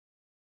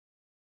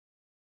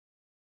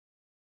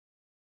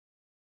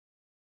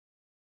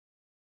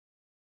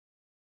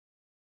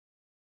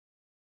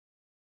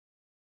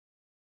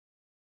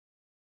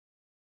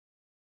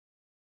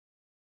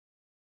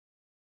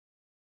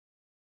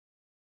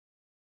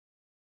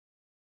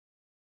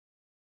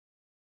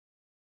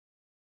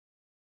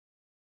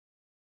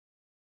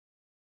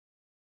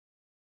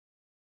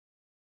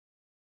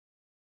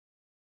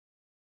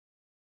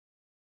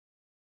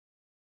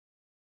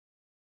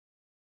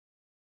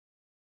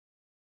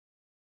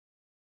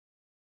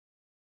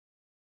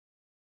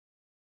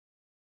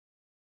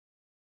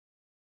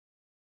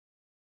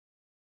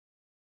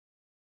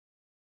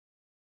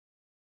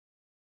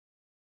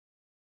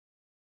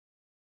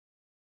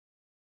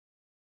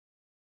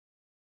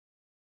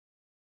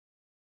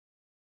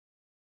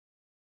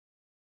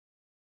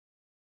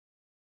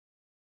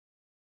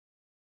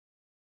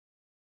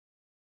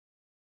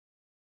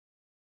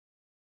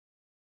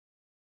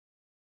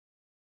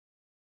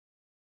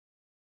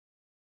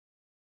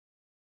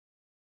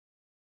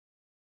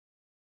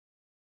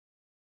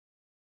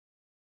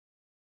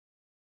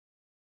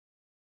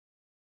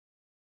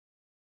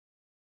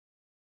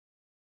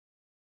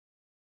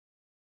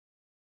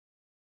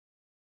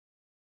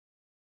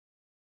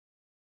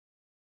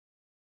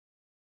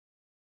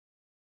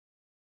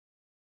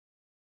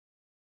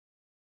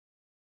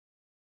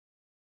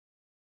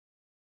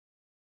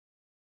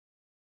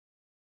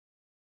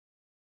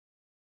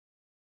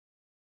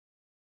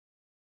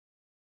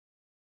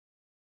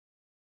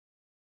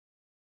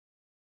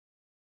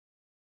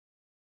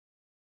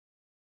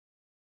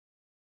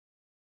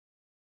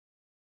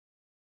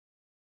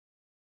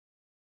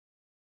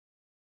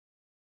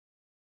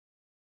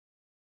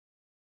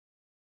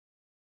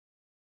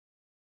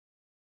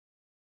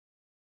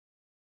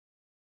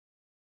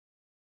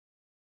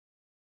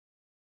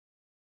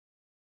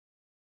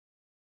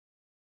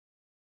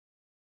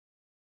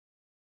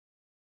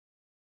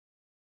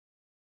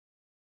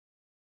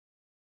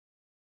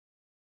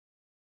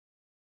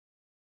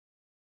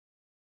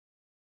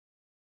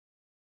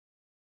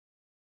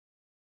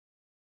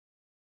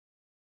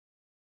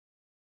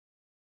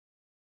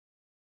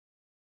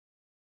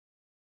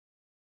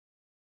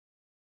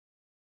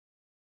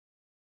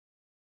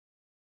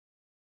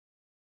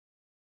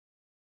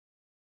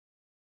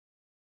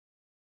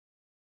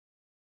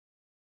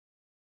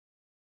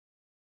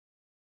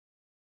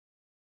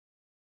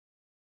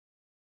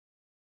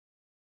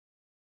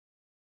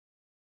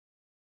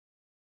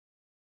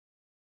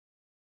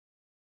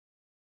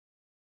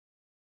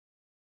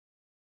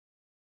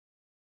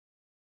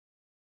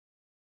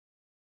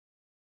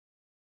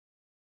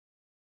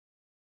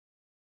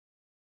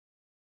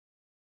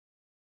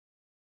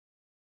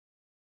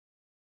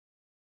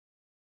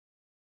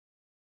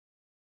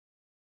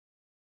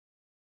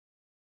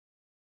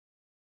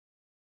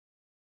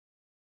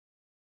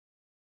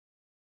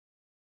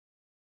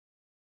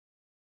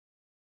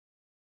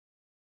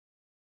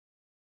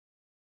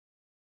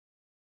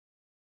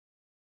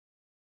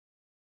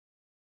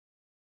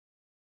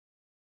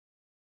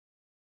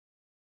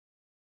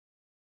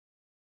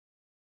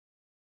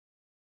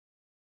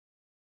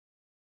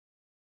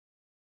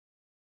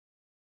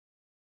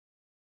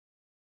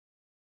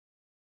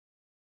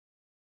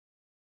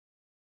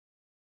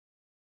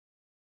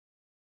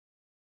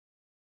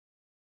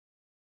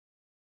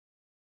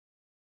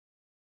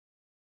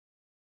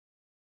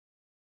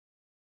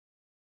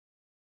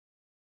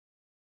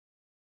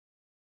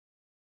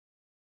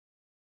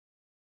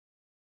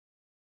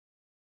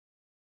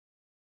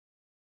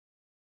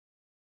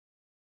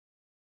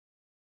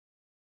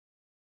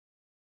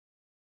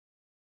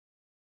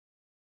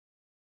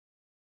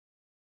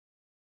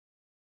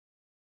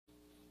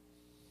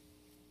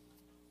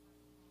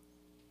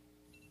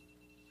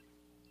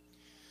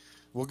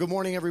Well, good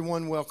morning,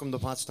 everyone. Welcome to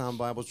Pottstown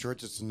Bible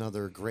Church. It's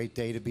another great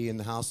day to be in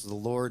the house of the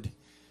Lord.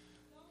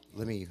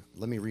 Let me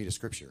read a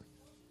scripture.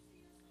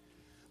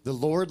 The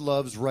Lord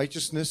loves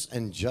righteousness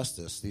and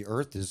justice. The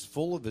earth is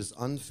full of his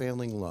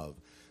unfailing love.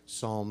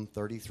 Psalm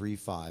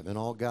 33:5. And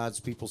all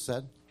God's people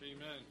said?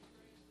 Amen.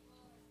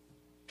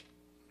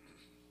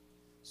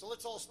 So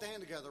let's all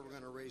stand together. We're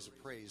going to raise a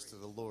praise to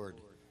the Lord.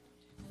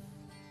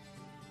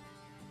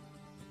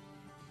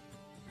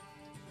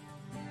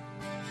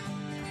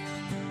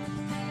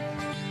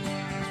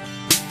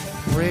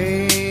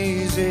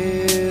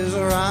 Praises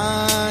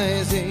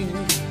rising,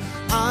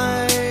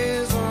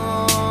 eyes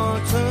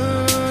are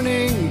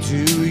turning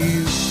to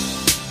you.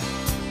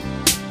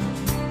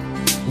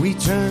 We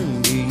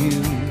turn to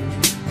you.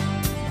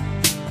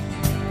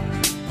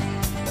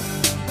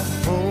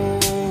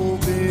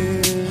 Hope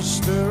is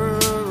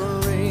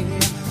stirring,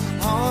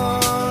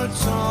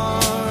 hearts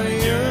are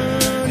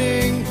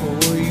yearning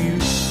for you.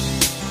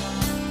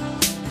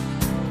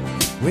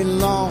 We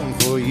long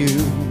for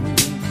you.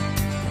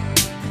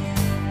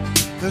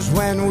 'Cause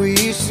when we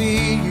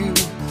see you,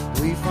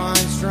 we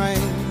find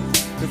strength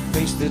to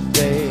face the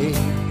day.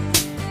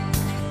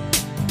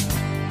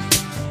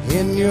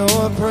 In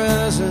your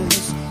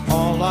presence,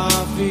 all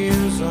our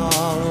fears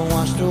are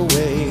washed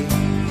away.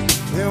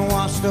 They're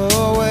washed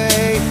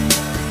away.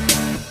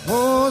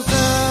 Hosanna,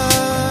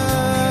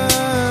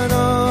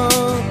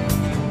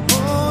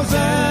 Hosanna.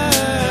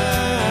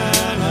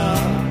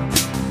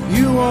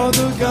 You are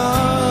the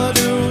God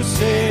who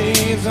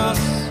saves us,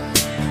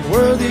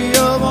 worthy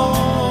of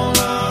all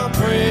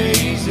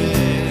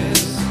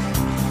praises.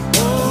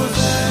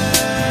 Hosanna,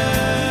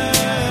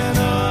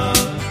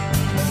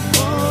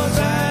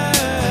 Hosanna.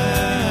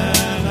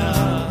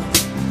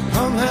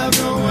 Come have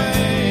your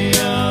way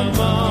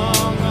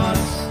among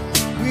us.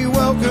 We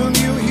welcome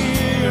you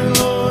here,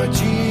 Lord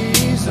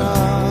Jesus.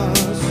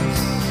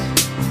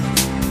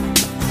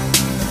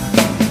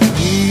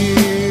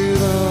 Hear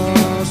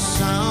the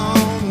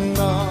sound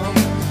of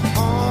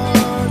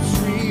hearts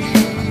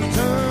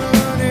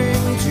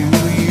returning to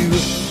you.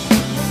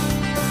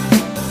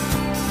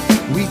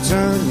 We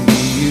turn to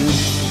you.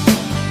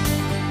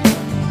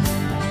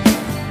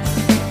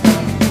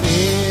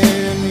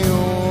 In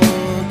your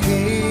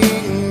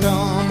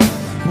kingdom,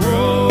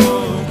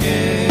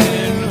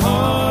 broken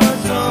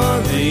hearts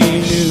are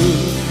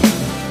renewed.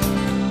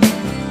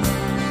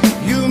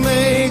 You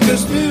make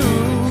us new.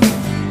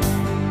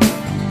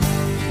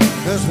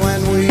 'Cause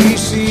when we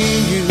see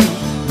you,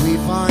 we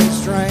find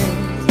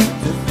strength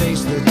to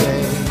face the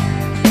day.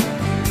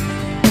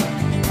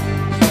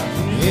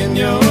 In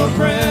your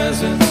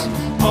presence,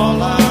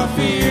 all our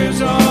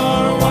fears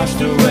are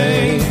washed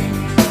away.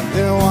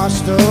 They're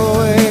washed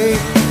away.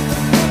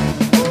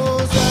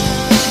 Hosanna,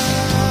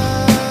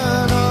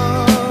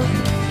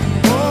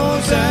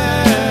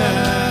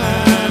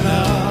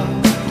 Hosanna.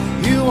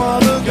 You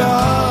are the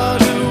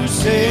God who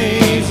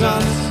saves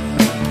us,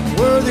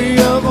 worthy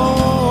of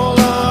all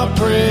our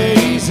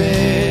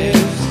praises.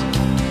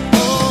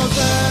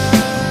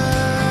 Hosanna,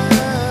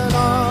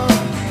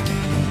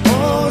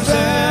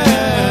 Hosanna.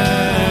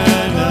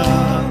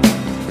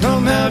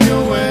 Come have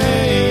your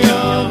way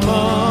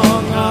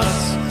among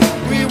us.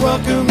 We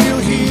welcome you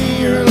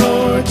here,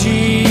 Lord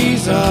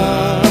Jesus.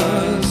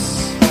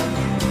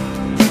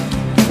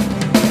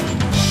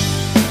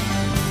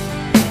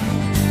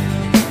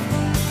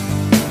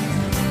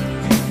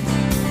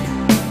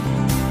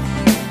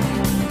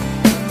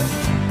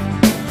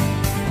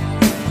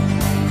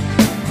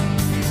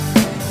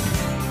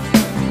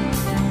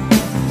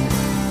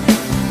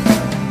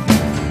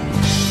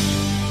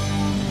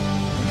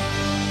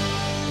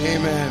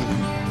 Amen.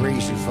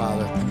 Praise you,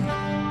 Father.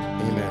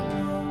 Amen.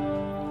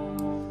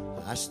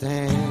 I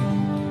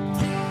stand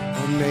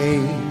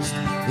amazed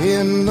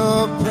in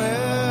the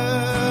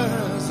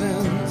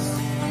presence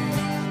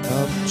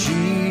of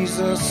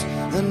Jesus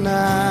the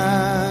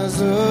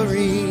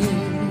Nazarene,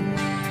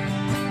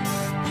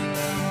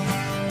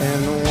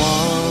 and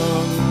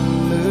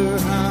wonder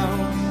how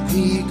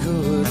he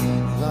could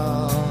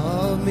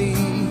love me,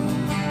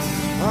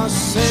 a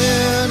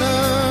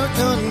sinner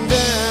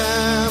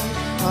condemned,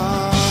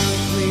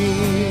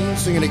 unclean.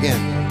 Sing it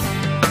again.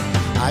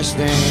 I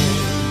stand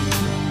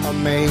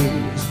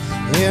amazed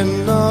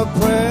in the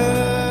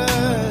presence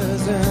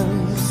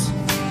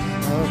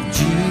of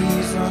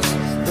Jesus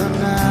the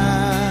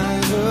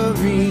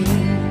Nazarene,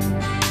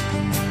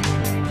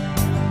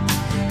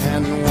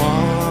 and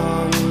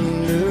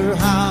wonder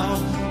how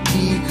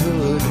he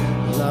could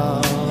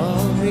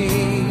love me,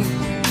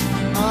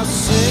 a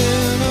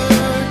sinner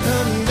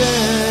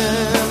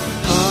condemned,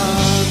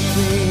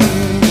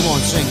 unclean. Come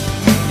on, sing.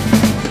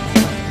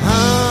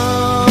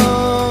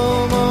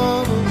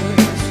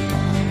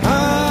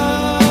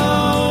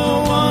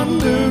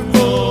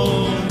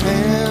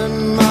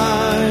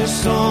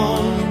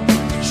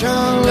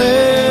 Shall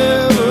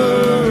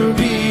ever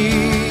be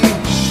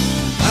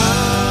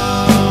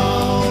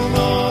how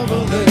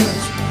marvelous.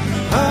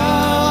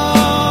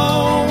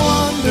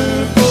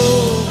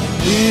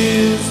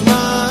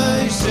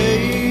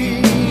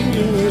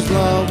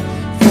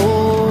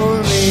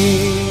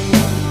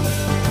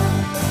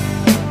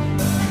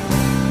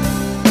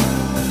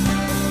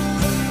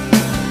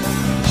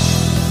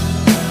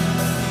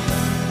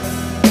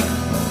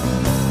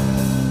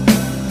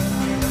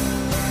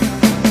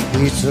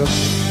 took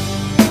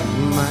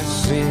my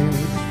sin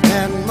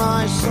and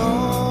my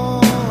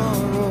sorrow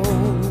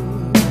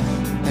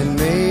and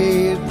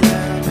made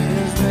them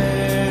his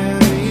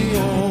very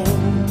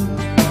own.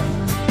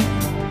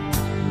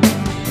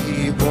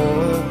 He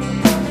bore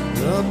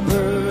the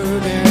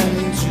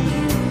burden to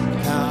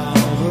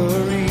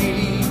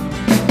Calvary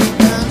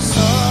and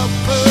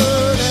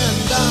suffered and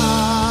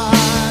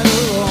died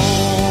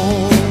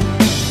alone.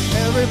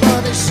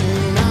 Everybody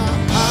sing now.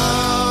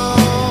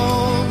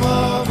 How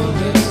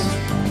marvelous,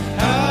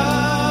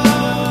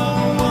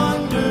 how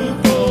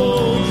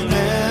wonderful,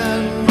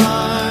 and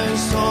my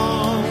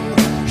song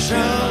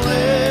shall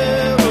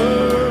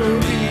ever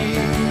be.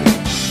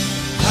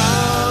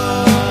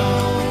 How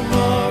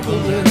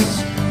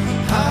marvelous,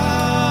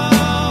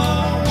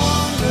 how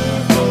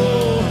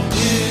wonderful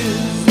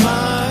is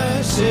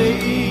my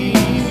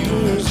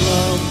Savior's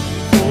love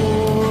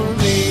for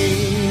me.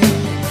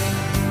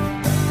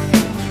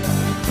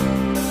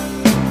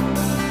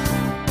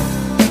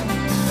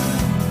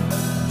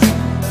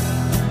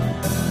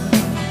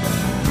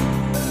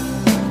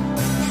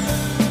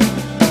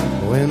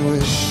 When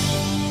with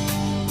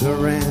the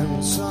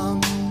ransom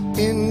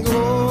in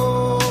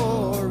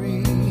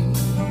glory,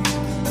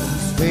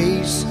 whose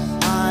face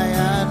I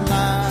at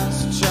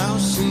last shall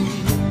see,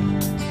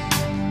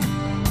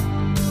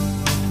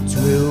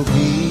 'twill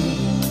be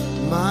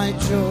my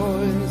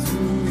joy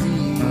through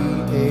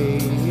the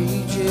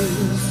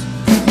ages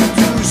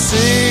to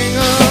sing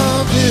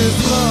of his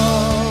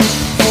love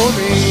for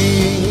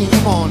me.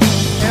 Come on,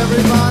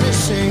 everybody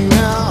sing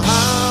now.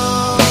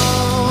 How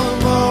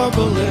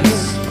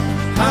marvelous,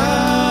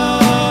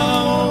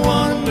 how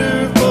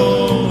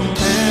wonderful,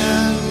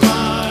 and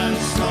my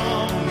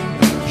song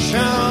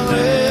shall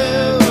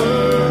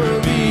ever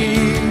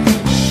be.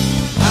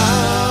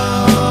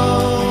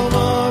 How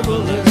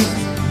marvelous,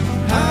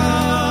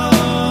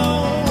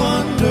 how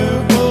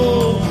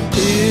wonderful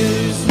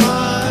is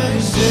my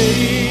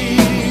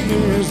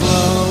Savior's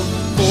love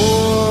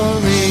for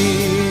me.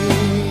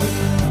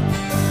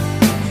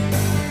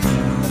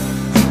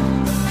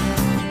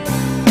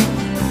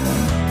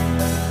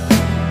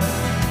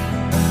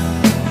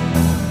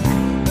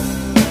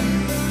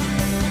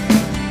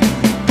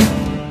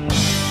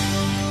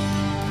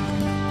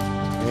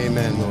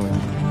 Amen, Lord.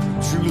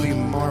 Truly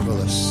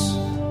marvelous.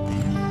 Good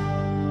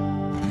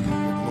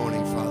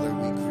morning, Father.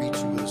 We greet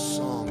you with a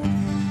song.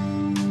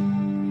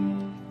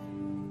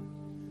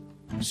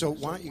 So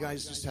why don't you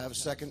guys just have a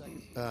second,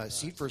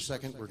 seat for a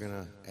second. We're going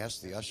to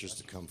ask the ushers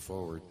to come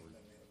forward.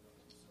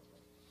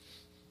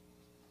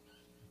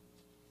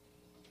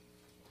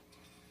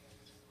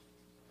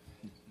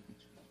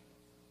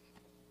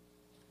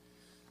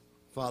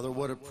 Father,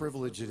 what a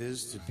privilege it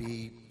is to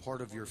be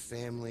part of your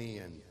family,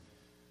 and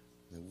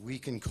that we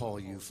can call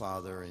you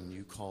Father and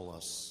you call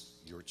us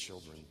your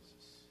children.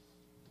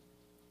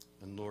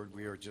 And Lord,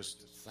 we are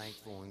just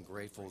thankful and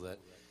grateful that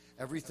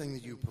everything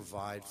that you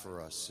provide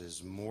for us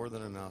is more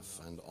than enough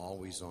and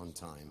always on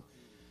time.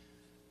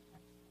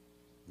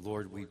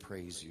 Lord, we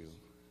praise you,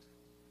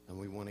 and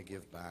we want to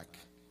give back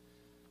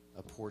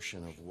a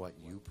portion of what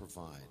you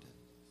provide.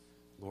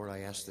 Lord, I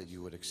ask that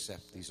you would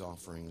accept these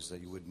offerings,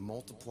 that you would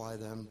multiply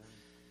them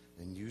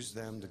and use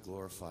them to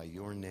glorify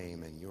your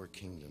name and your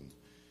kingdom.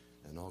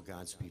 And all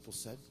God's people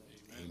said,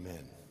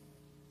 amen.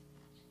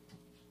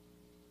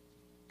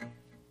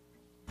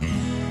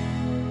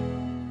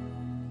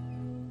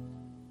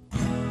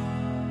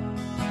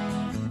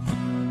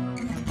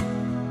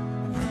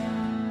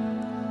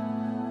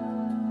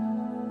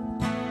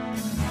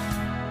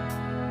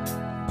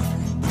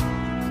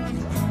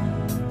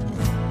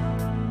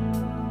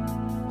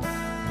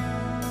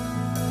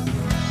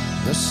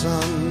 The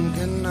sun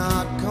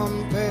cannot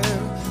compare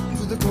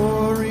to the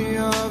glory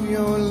of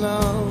your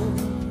love.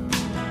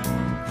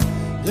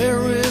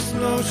 There is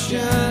no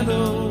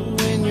shadow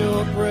in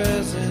your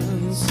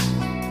presence.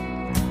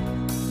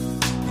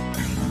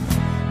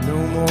 No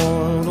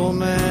mortal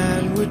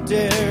man would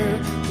dare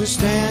to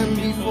stand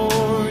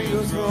before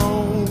your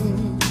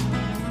throne,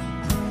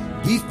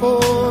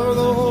 before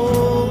the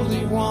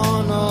Holy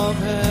One of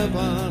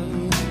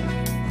heaven.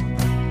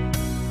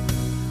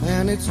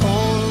 And it's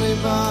only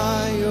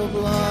by your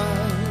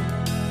blood,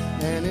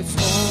 and it's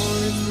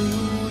only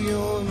through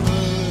your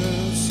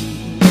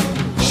mercy,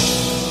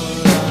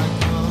 Lord, I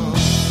come.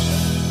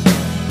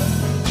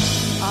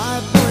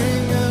 I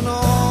bring an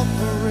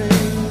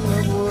offering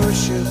of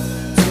worship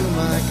to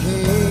my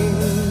King.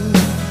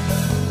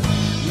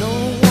 No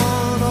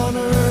one on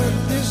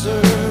earth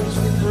deserves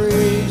the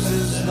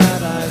praises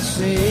that I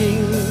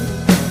sing.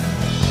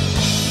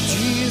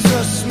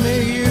 Jesus,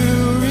 may you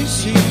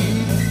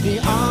receive the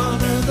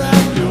honor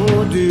that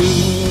you're due.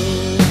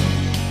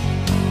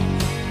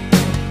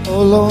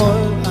 Oh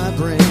Lord, I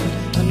bring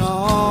an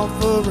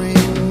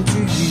offering to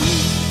you.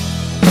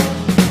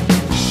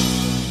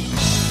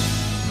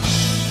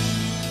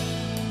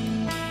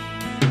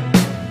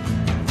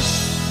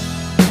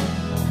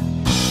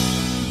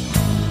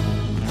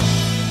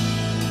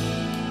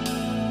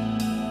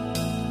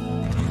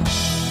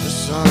 The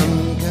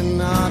sun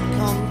cannot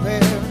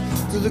compare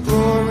to the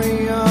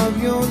glory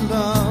of your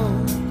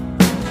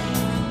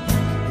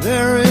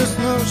There is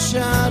no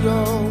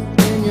shadow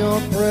in your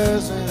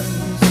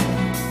presence.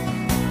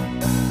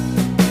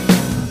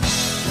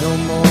 No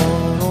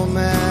mortal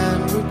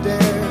man would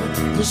dare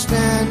to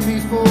stand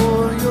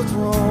before your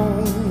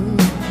throne,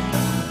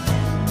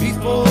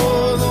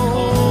 before the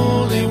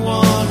Holy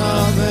One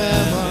of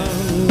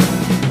heaven.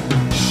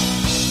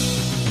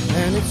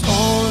 And it's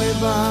only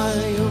by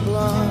your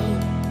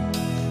blood,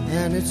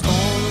 and it's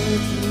only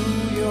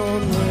through your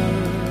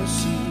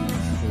mercy,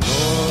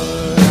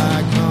 Lord, I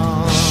come.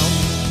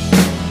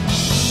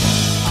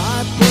 I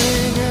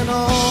bring an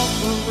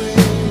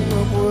offering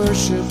of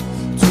worship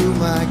to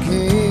my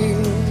King.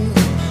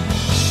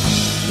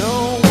 No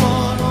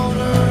one on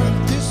earth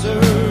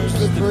deserves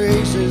the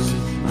praises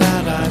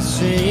that I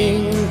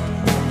sing.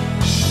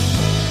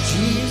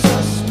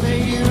 Jesus, may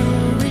you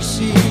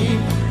receive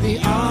the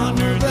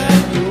honor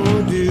that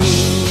you're due.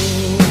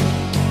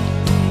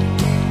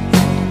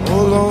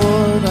 Oh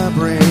Lord, I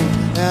bring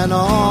an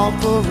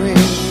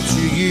offering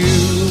to you.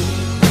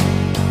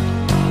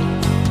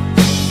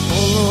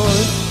 Oh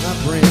Lord, I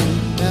bring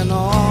an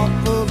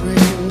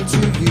offering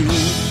to you.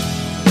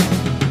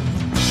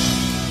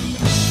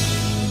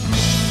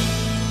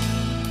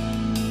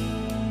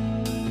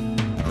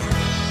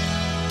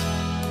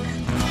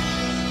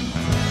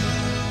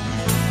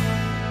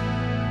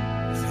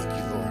 Thank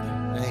you, Lord.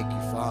 Thank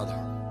you, Father.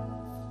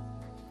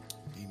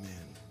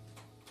 Amen.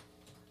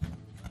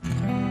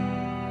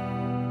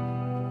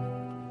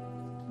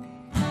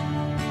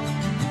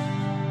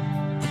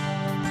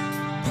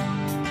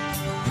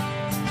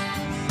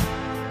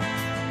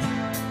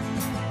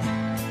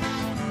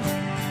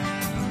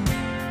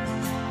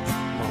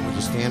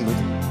 Stand with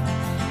me.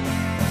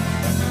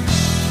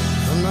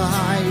 From the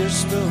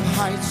highest of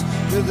heights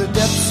to the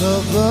depths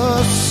of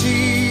the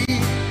sea,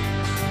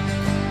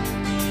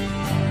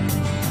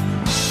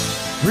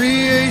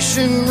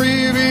 creation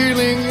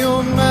revealing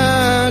your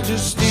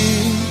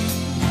majesty.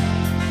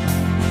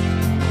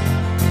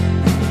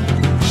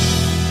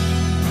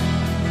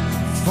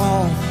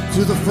 Fall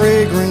to the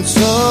fragrance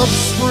of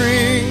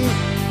spring.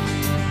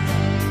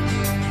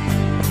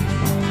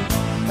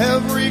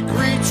 Every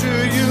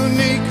creature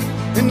unique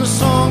in the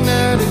song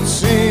that it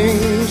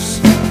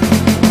sings,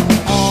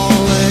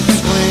 all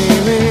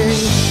exclaiming,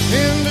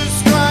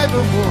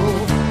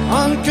 indescribable,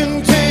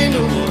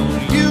 uncontainable.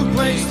 You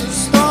place the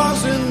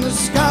stars in the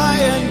sky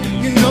and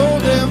you know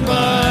them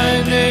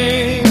by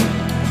name.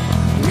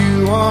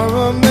 You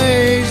are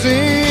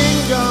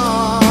amazing,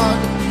 God,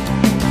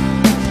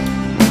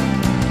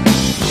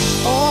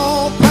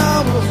 all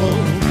powerful,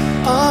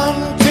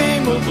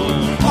 untamable.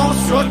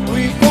 Awestruck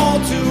we fall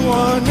to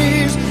our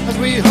knees as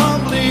we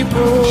humbly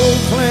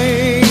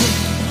proclaim,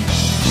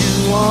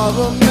 you are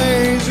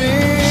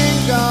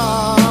amazing,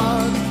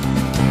 God.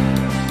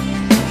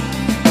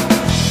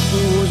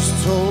 Who was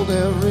told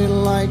every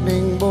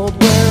lightning bolt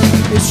where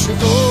it should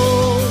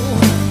go,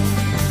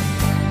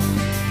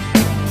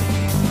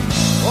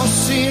 or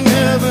seen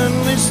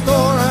heavenly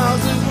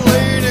storehouses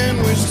laden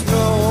with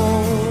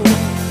snow?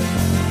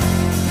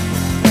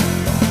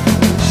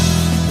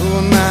 Who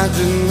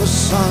imagined the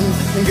sun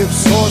and give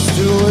source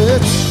to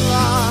its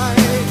light,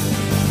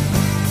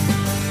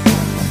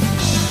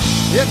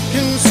 yet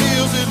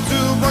conceals it to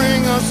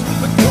bring us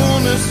the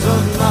coolness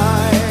of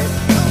night.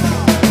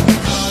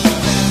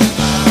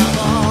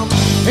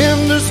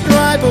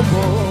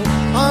 Indescribable,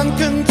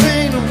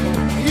 uncontainable.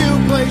 You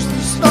place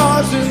the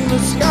stars in the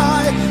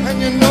sky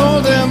and you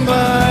know them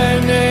by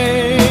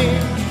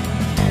name.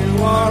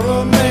 You are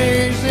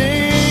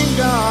amazing,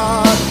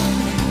 God,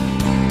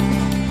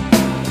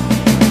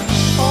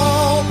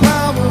 all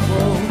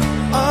powerful,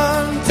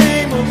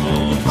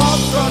 untamable.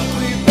 Awestruck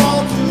we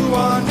fall to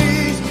our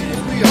knees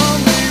as we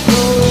humbly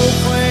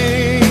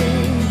proclaim,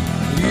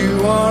 you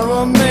are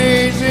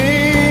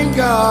amazing,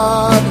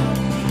 God.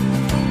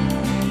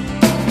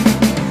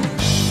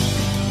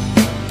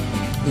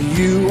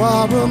 You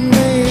are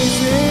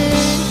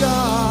amazing,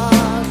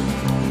 God.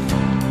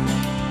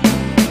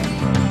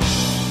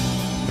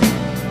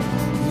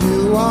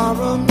 You are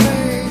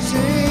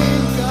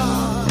amazing,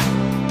 God.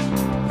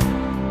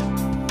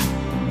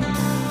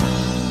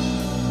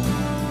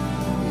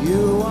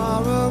 You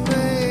are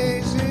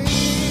amazing.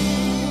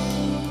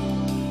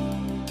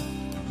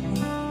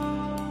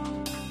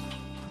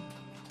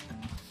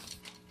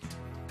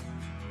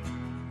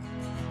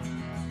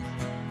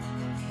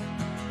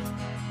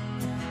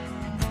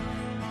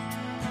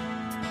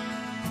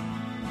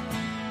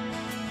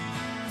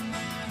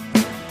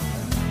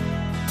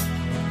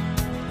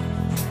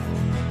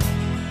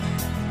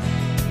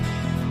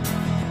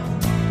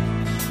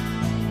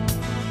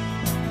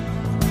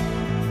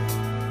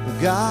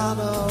 God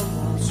of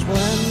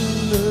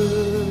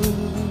splendor,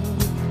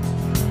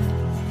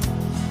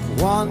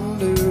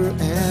 wonder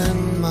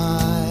and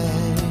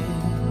might,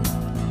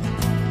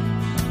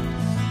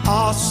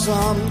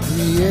 awesome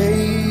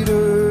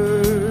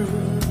creator,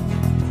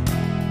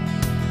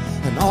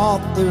 and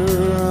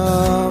author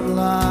of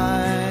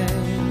life,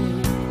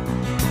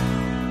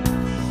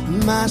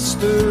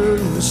 master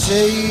and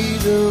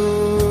savior,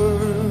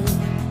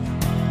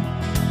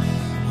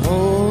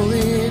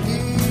 holy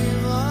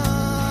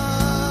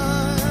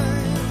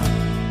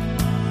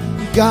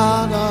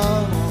God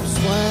of all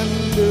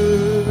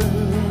splendor,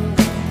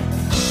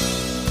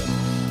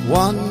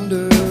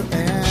 wonder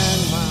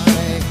and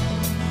might.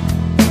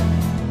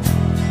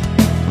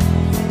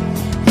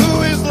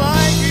 Who is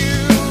like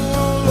you,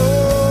 O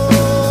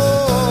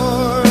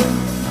Lord,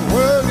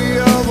 worthy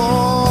of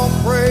all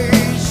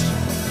praise?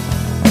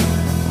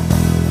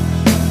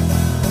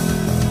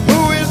 Who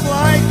is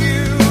like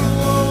you,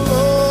 O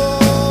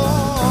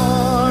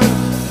Lord,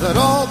 that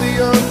all the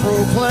earth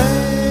proclaim?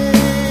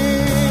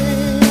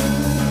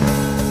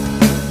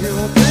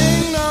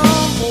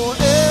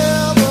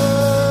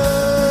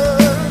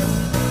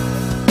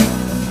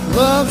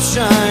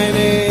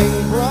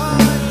 Shining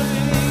brightly,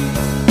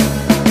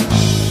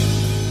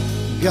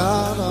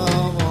 God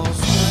of all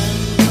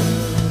splendor,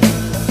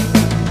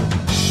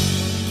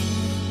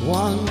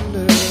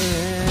 wonder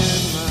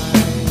and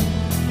might.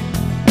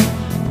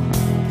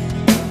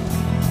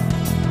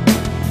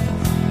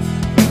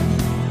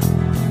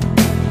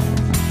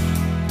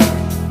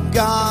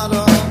 God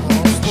of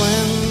all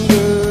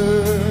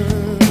splendor,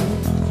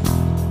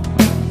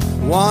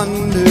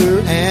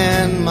 wonder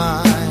and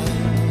might.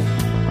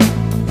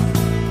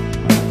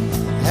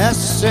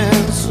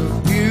 Essence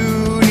of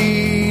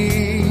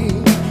beauty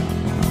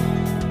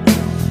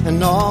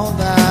and all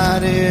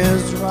that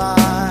is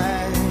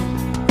right,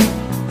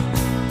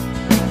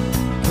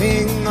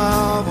 King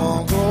of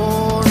all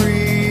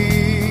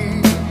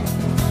glory,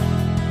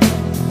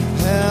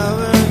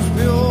 heaven's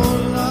pure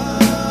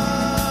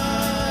light,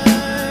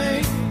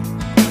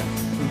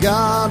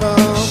 God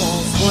of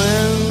all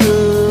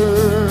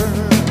splendor,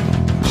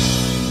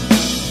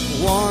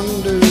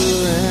 wonder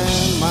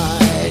and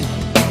might.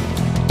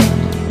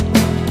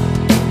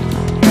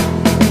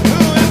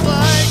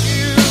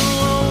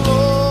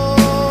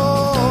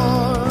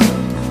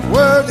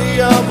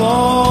 Of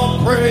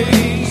all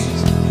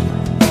praise,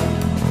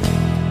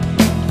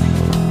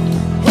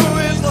 who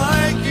is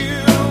like you,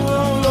 O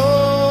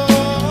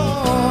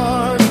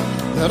Lord,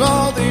 that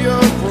all the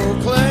earth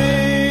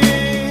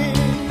proclaim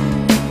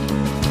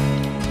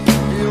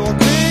your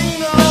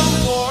kingdom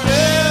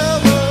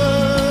forever,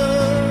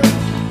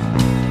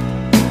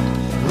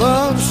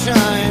 love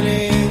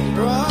shining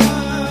bright.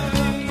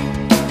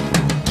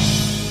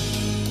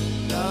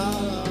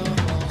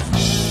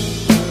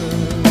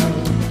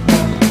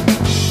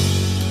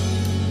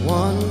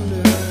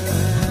 Wonder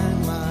and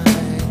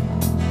might,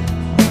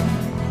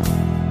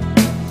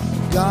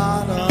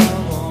 God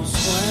of all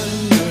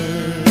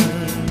splendor,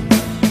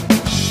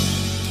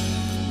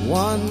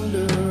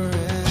 wonder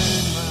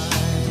and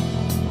might.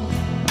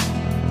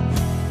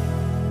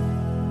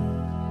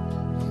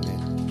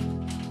 Amen.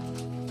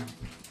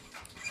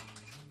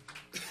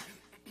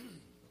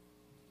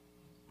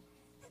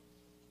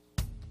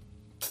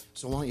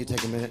 So why don't you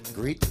take a minute,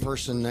 greet the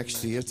person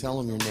next to you, tell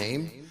them your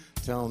name.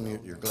 Tell them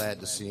you're glad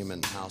to see him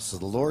in the house of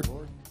the Lord.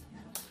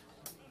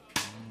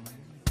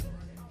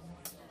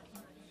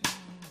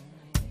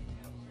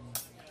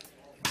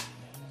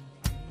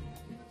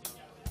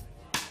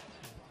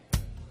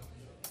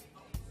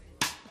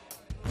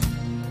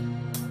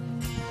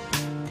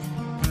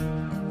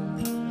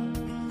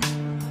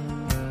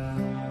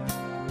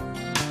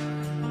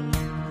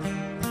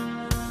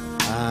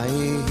 I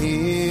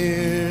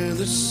hear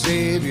the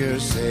Savior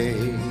say,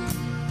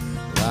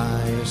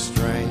 thy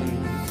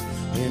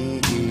strength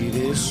indeed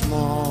is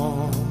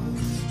small.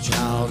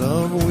 Child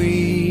of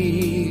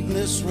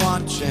weakness,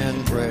 watch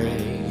and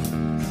pray.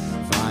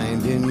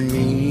 Find in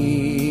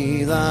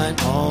me thine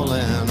all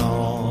and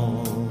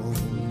all.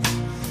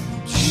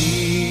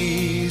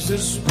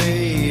 Jesus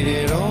paid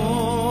it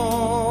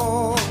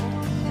all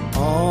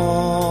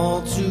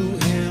to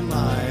him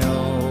I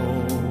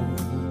owe.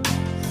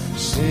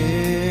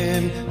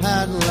 Sin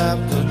had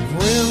left a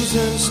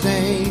crimson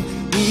stain,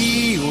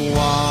 he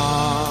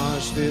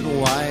washed it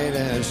white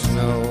as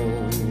snow.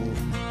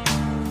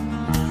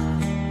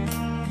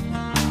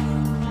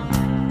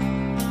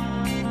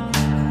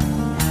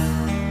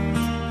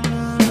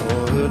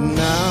 But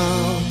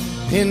now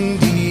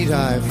indeed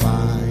I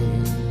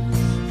find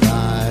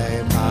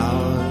thy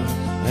power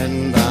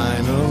and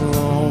thine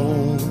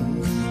alone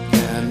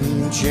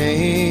can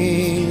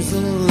change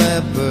the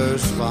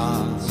leper's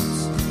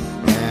spots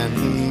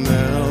and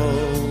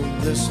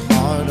melt this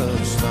heart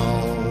of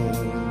stone.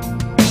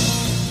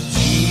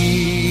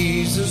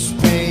 Jesus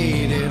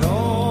paid it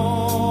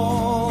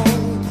all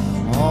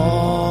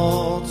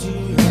to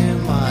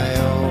him I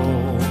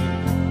owe.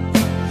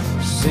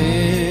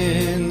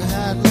 Sin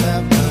had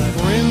left a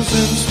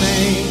crimson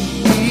stain,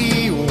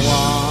 he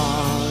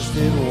washed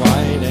it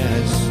white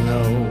as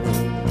snow.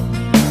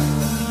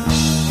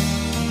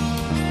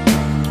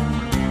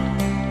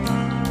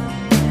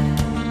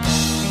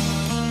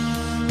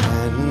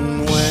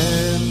 And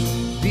when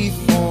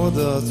before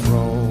the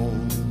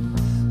throne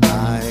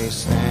I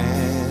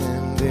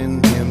stand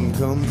in him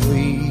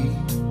complete,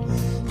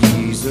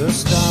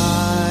 Jesus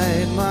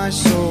died my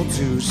soul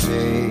to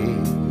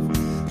save.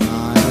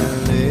 My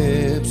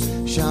lips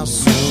shall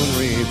soon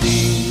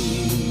reveal.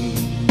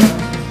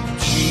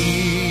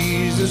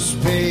 Jesus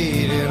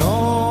paid it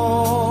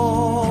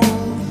all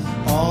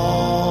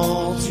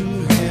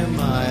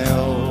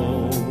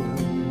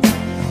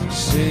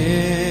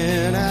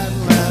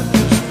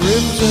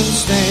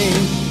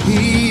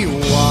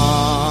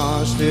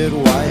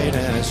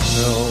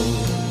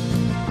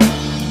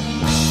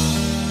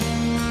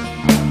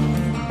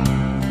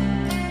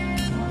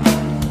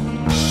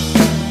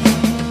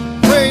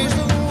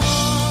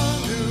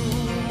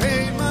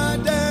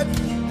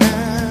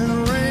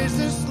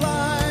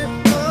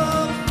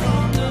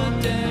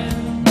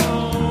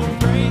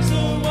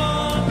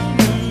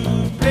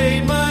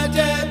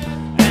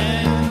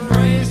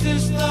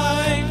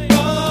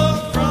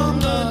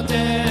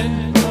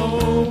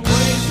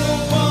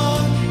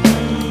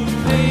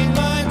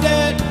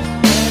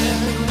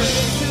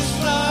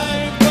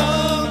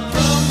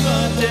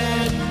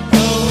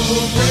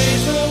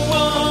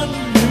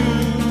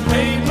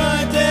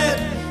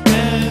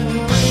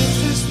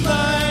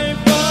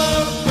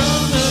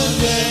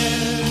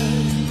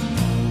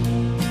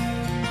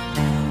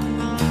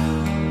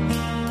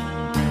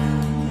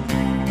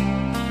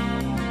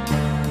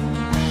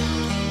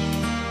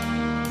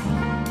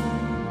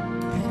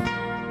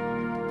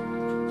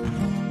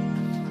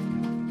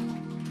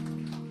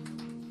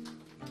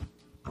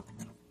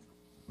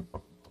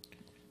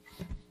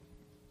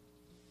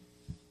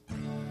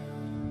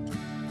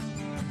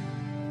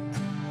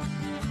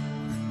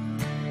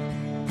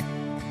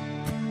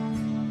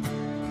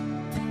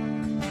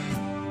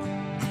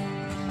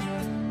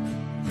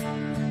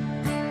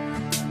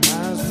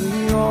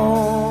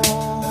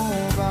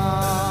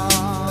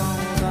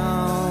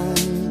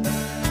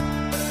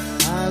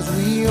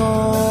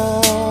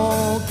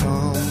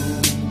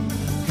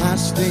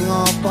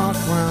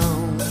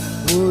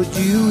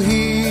you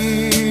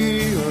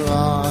hear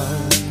our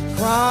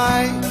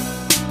cry?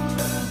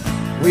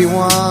 We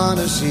want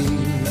to see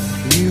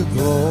you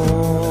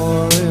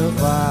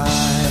glorified.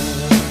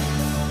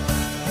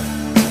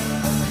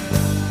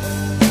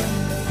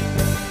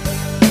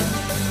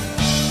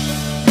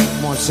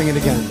 Come on, sing it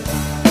again.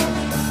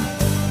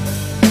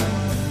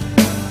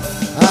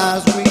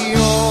 As we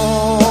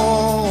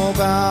all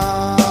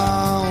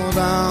bow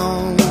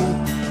down,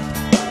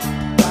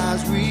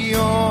 as we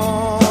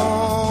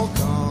all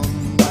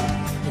come,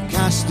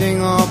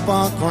 casting up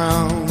our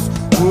crowns,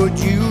 would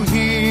you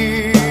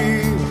hear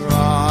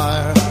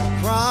our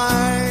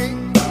cry?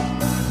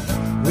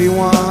 We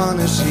want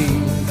to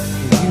see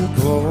you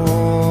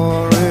glorified.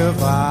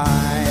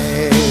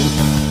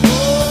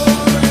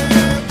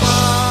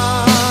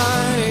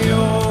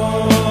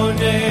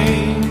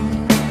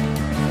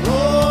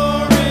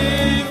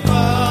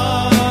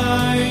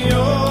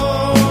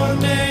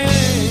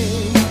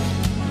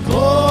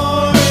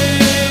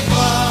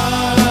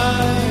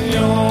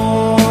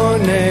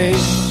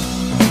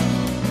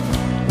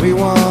 We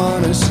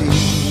want to see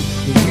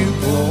you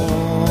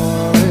glorified.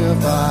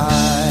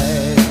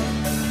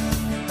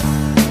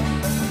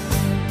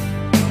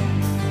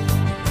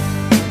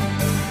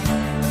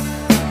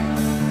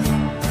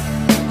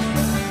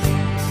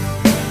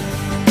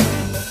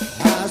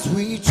 As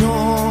we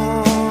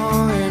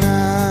join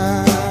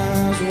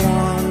as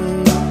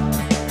one,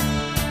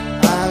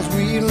 as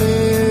we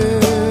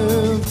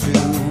live to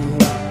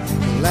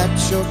let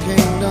your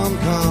kingdom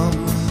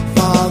come,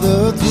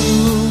 Father,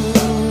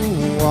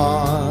 through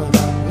our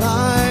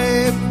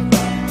life,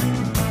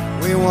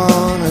 we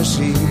want to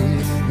see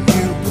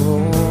you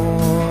glorified.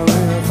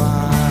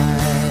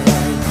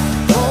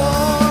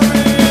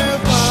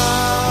 Glorify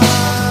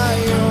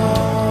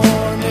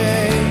your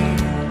name.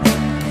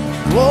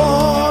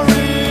 Glorify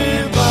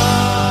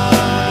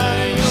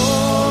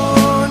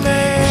your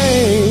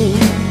name.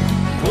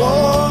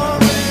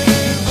 Glorify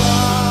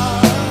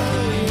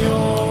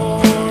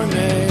your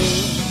name.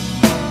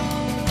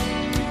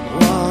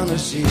 Want to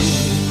see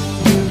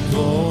you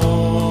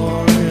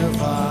glorified.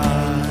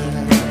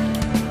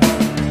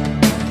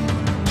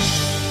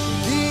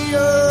 The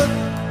earth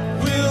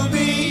will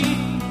be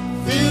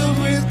filled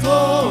with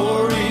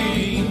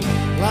glory,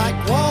 like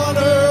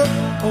water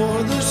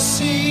or the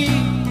sea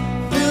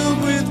filled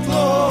with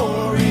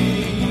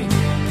glory.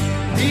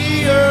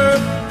 The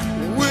earth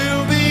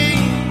will be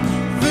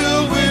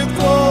filled with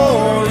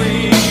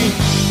glory,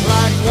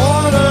 like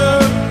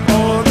water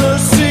or the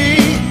sea.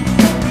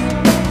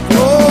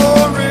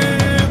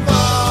 Glorify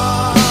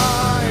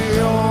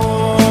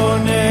your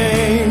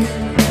name.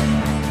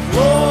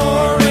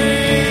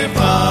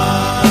 Glorify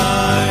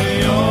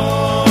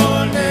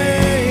your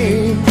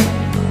name.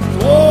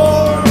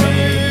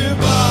 Glorify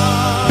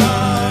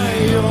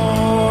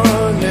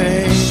your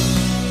name.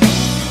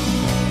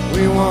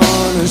 We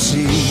want to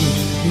see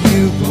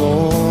you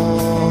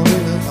glorified.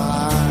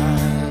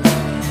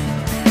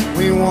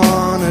 We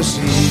want to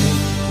see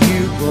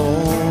you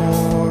glorified.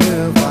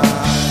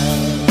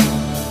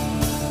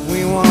 We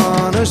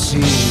want to see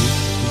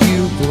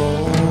you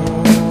glorified.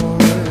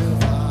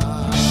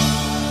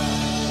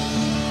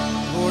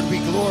 Lord, we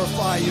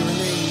glorify your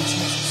name,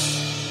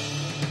 Jesus.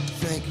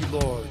 Thank you,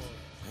 Lord.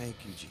 Thank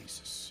you,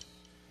 Jesus.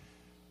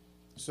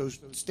 So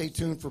stay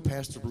tuned for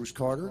Pastor Bruce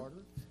Carter.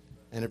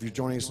 And if you're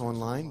joining us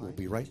online, we'll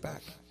be right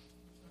back.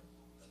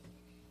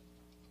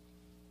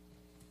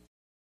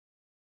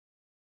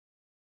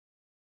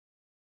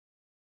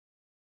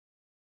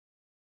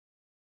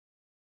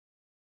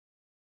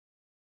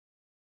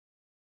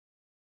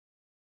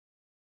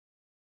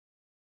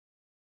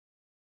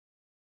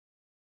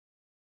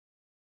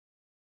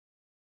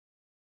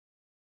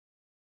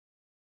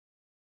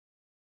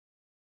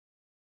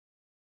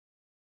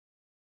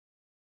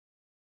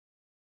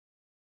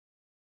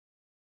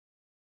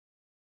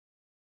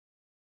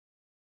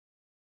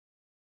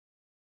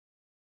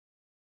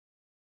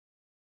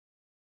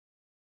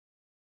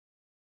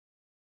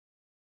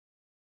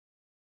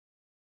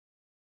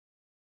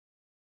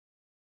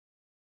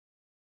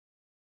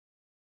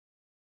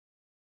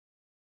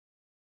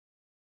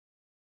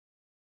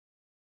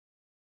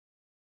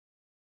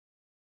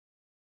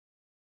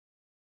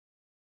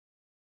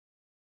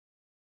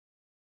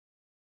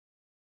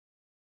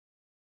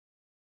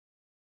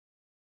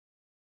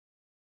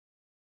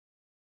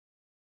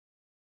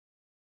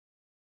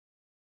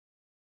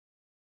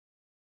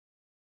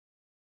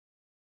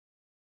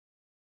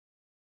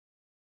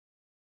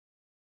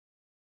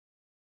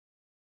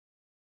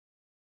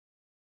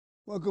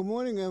 Well, good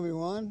morning,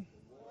 everyone.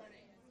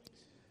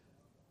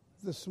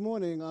 This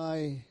morning,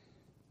 I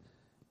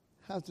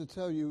have to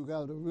tell you,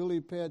 got to really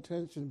pay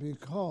attention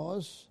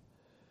because,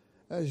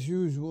 as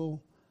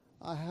usual,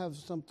 I have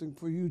something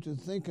for you to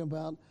think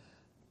about.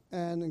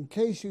 And in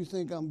case you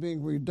think I'm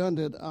being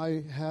redundant,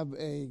 I have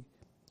a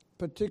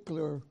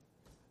particular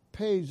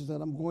page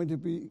that I'm going to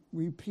be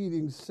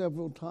repeating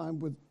several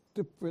times with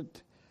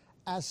different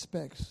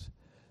aspects.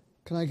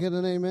 Can I get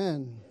an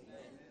amen?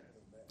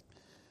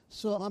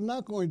 So I'm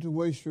not going to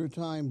waste your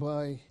time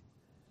by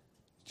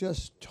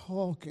just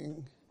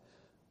talking.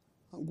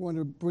 I'm going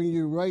to bring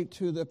you right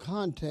to the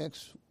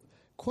context.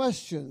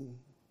 Question: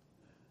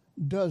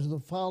 does the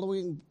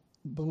following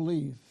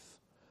belief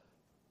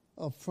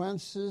of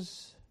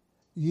Francis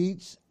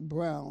Yates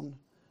Brown,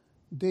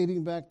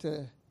 dating back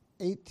to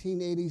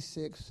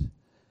 1886,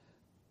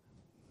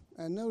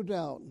 and no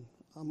doubt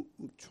I'm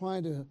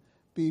trying to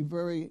be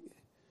very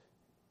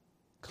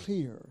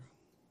clear.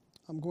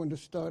 I'm going to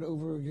start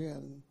over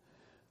again.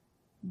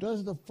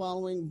 Does the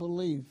following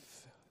belief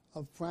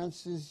of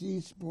Francis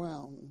Yates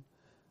Brown,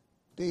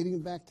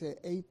 dating back to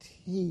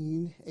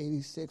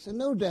 1886, and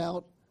no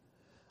doubt,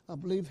 I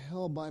believe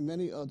held by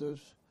many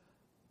others,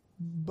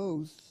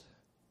 both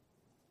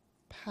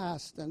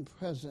past and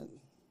present,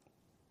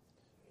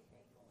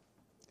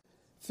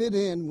 fit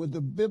in with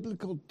the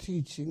biblical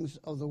teachings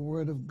of the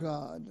Word of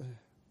God?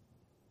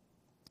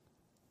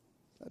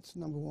 That's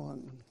number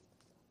one.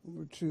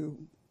 Number two,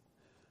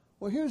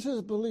 well, here's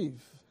his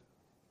belief.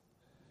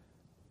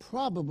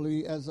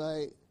 Probably, as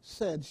I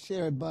said,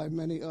 shared by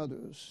many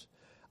others.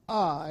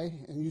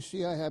 And you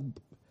see I have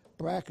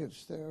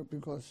brackets there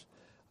because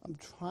I'm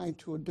trying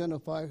to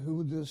identify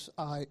who this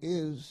I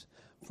is.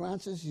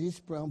 Francis Yates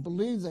Brown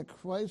believed that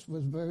Christ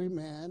was very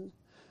man.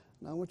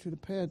 Now I want you to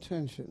pay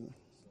attention.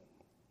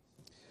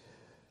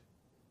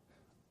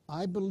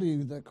 I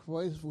believe that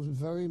Christ was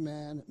very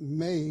man,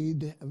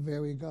 made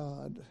very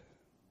God.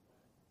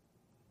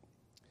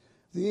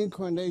 The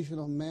incarnation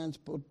of man's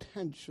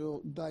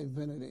potential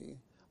divinity.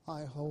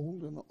 I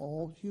hold in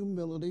all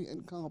humility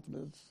and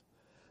confidence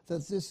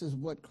that this is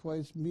what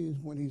Christ means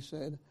when he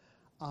said,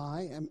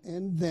 I am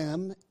in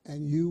them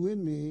and you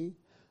in me,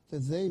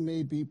 that they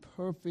may be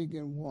perfect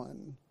in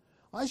one.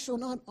 I shall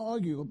not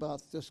argue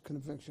about this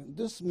conviction.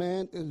 This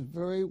man is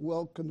very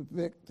well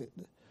convicted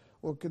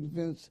or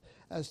convinced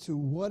as to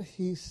what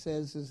he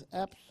says is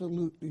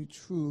absolutely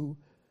true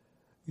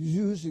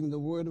using the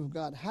Word of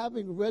God.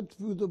 Having read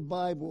through the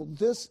Bible,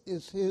 this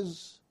is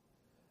his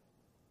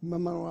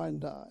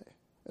memorandi.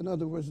 In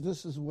other words,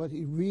 this is what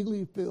he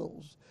really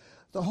feels.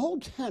 The whole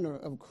tenor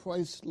of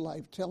Christ's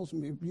life tells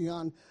me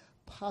beyond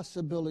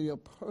possibility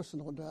of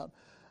personal doubt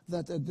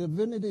that the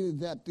divinity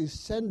that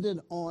descended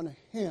on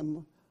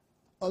him,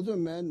 other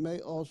men may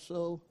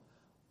also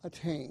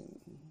attain.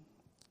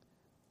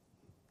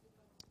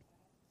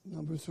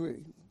 Number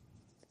three,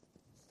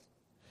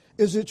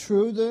 is it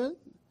true then,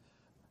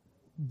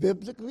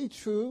 biblically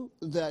true,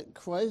 that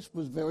Christ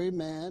was very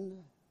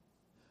man,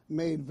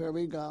 made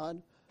very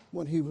God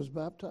when he was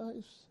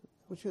baptized? I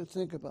want you to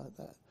think about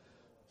that.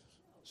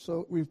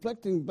 So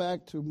reflecting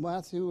back to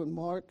Matthew and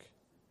Mark,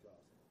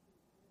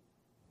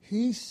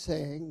 he's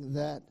saying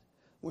that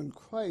when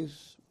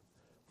Christ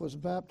was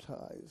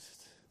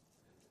baptized,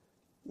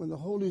 when the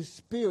Holy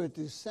Spirit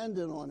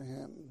descended on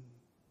him,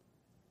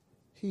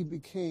 he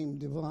became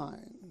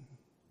divine.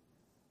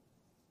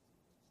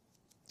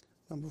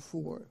 Number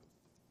four,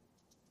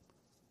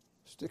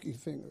 sticky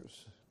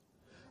fingers.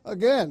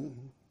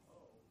 Again,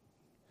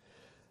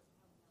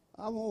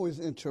 I'm always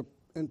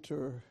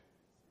interrupting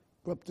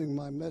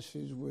my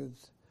message with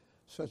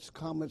such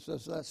comments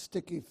as that,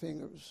 sticky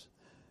fingers.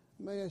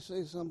 May I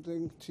say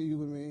something to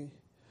you and me?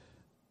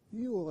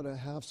 You ought to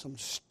have some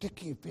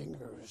sticky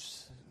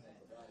fingers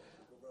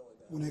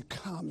when it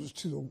comes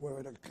to the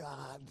Word of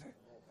God.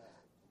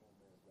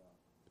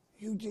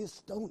 You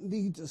just don't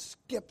need to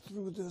skip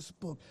through this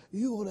book.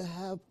 You ought to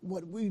have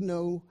what we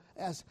know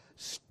as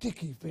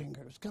sticky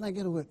fingers. Can I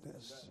get a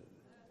witness?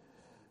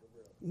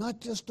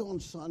 Not just on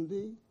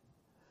Sunday,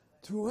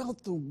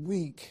 throughout the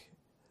week.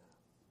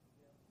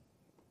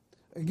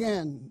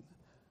 Again,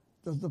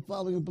 there's the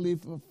following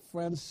belief of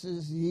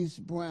Francis Yates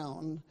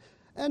Brown,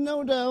 and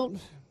no doubt,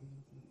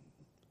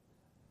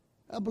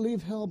 I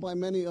believe held by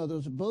many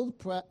others, both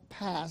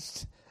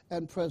past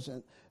and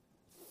present,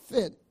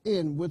 fit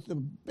in with the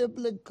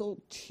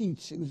biblical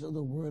teachings of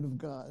the Word of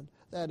God.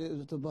 That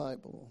is the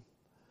Bible.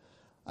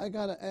 I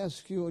got to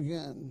ask you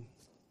again,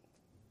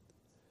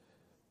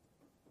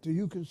 do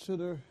you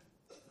consider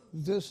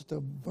this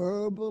the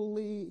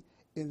verbally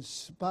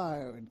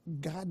inspired,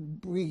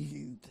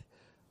 God-breathed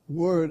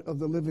Word of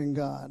the living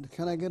God?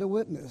 Can I get a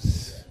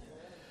witness?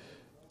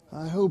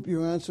 I hope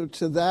your answer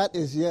to that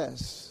is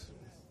yes.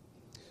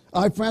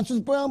 I, Francis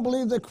Brown,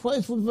 believe that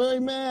Christ was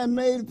very man,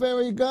 made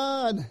very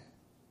God.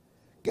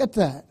 Get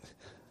that?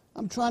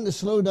 I'm trying to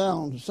slow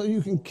down so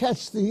you can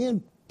catch the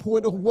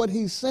import of what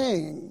he's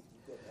saying.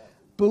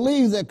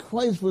 Believe that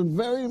Christ was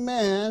very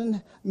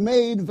man,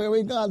 made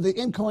very God, the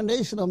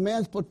incarnation of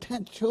man's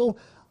potential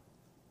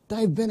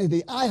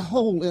divinity. I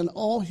hold in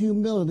all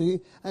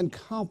humility and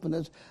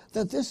confidence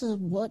that this is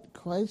what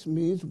Christ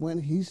means when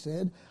he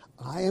said,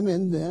 I am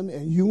in them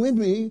and you in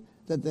me,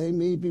 that they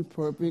may be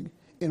perfect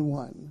in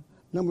one.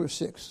 Number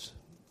 6.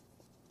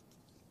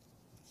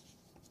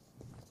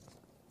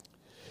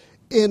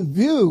 In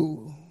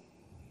view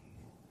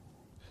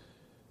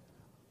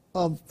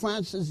of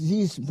Francis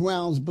Yates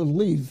Brown's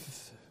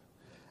belief,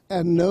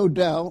 and no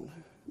doubt,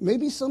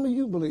 maybe some of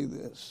you believe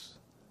this,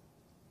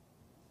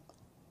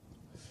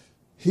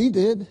 he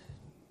did,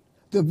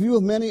 the view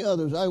of many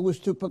others, I wish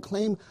to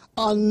proclaim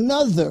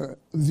another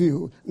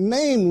view,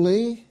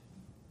 namely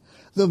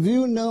the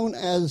view known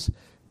as,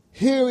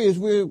 here is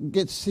where it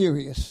gets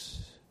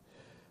serious,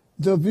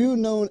 the view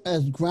known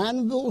as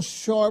Granville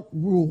Sharp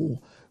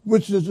rule,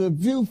 which is a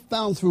view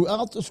found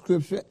throughout the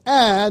Scripture,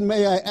 and,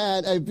 may I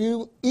add, a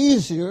view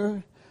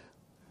easier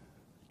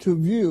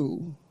to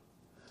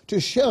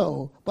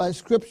show by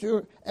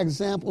Scripture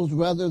examples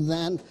rather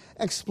than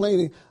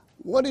explaining.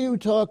 What are you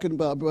talking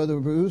about, Brother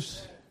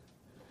Bruce?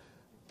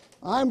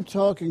 I'm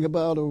talking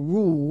about a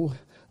rule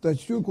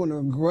that you're going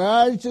to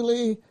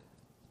gradually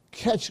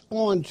catch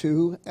on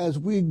to as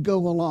we go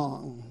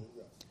along.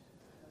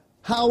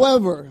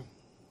 However,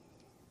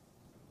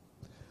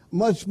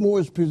 much more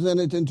is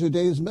presented in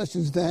today's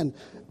message than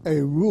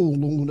a rule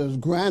known as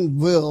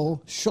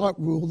Granville Sharp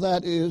rule,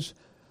 that is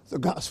the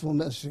gospel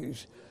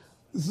message.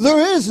 There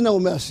is no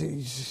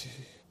message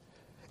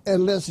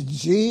unless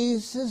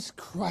Jesus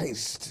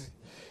Christ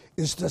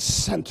is the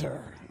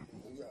center.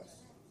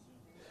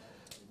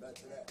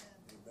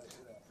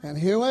 And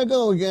here I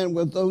go again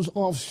with those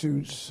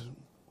offshoots.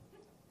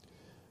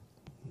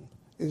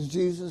 Is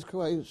Jesus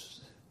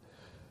Christ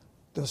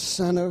the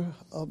center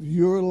of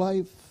your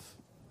life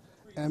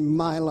and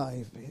my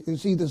life?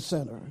 Is he the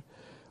center?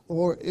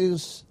 Or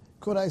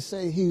could I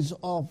say he's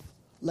off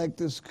like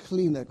this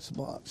Kleenex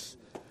box,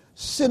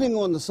 sitting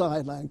on the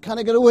sideline? Can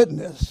I get a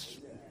witness?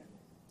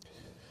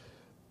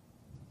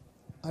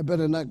 I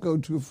better not go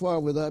too far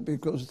with that,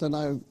 because then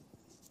I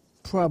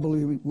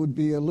probably would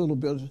be a little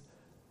bit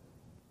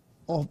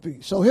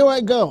offbeat. So here I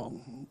go.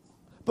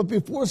 But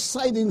before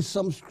citing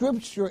some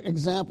scripture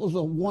examples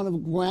of one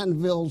of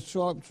Granville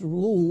Sharp's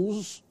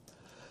rules,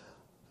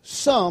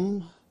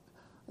 some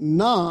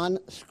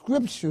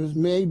non-scriptures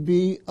may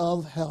be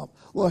of help.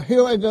 Well,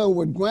 here I go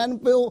with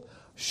Granville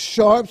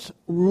Sharp's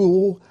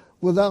rule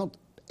without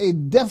a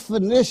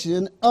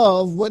definition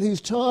of what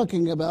he's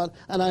talking about,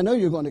 and I know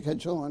you're going to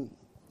catch on.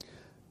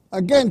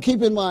 Again,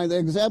 keep in mind the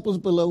examples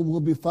below will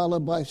be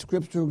followed by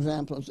scripture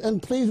examples.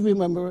 And please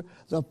remember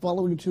the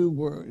following two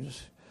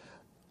words.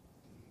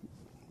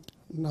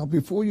 Now,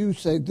 before you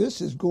say this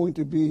is going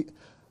to be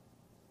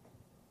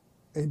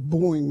a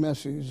boring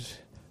message,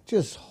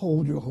 just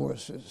hold your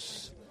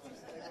horses.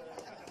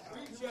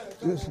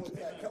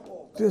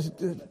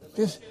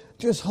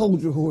 Just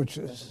hold your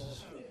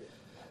horses.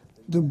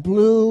 The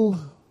blue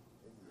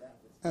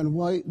and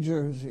white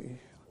jersey,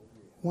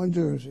 one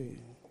jersey.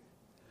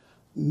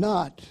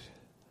 Not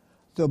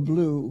the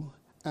blue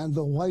and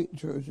the white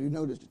jersey.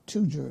 Notice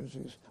two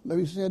jerseys. Let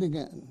me say it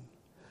again.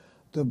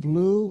 The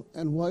blue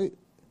and white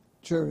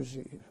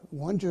jersey,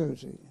 one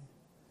jersey.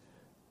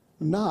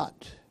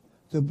 Not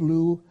the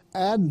blue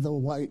and the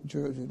white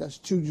jersey. That's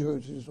two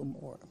jerseys or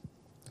more.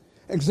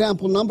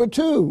 Example number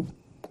 2.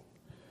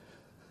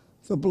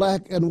 The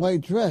black and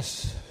white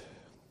dress,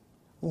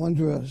 one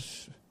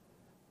dress.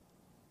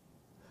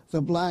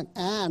 The black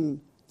and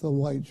the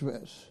white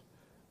dress,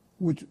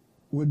 which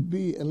would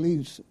be at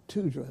least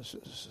two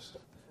dresses.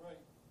 Right.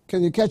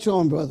 Can you catch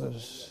on,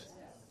 brothers?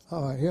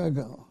 All right, here I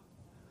go.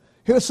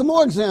 Here's some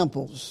more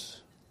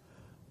examples.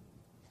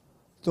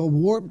 The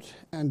warped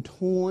and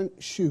torn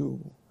shoe,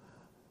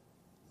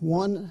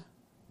 one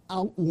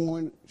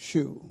outworn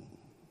shoe.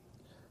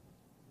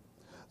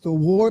 The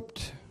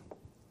warped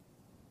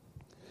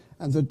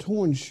and the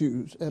torn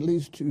shoes, at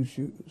least two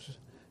shoes.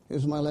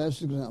 Here's my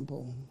last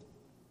example.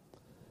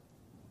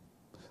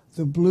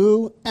 The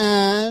blue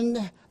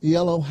and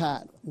yellow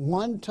hat,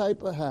 one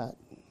type of hat.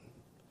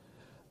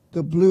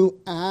 The blue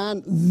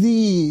and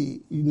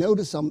the, you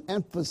notice I'm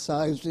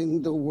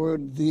emphasizing the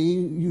word the,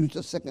 used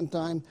a second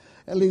time,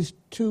 at least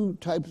two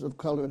types of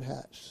colored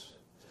hats.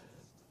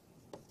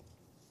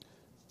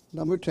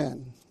 Number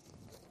 10.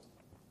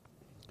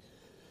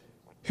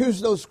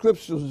 Here's those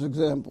scriptures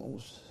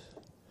examples.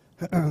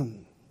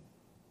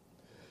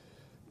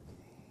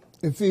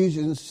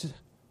 Ephesians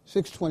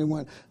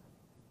 6:21.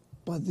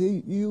 But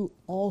you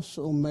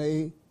also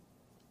may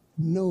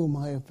know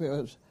my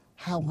affairs,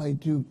 how I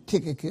do.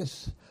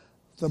 Tychicus,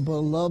 the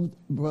beloved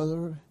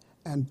brother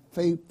and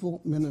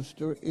faithful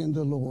minister in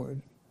the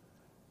Lord,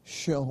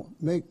 shall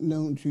make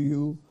known to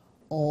you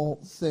all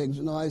things.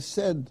 Now, I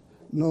said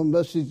no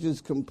message is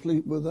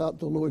complete without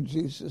the Lord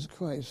Jesus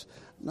Christ.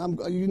 Now,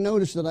 you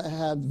notice that I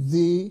have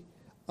the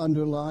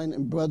underline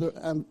and brother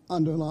and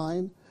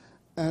underline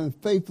and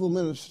faithful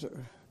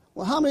minister.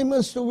 Well, how many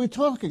ministers are we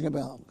talking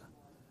about?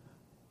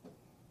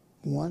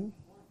 One.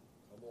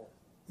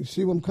 You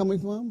see where I'm coming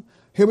from?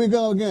 Here we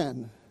go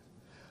again.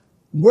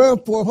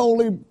 Wherefore,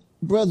 holy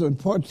brethren,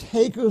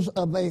 partakers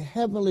of a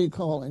heavenly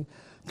calling,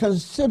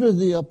 consider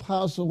the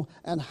apostle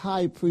and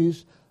high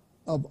priest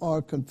of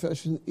our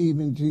confession,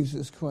 even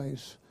Jesus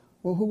Christ.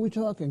 Well, who are we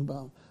talking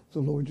about? The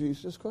Lord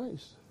Jesus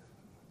Christ.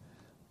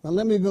 Now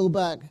let me go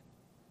back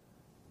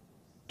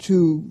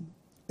to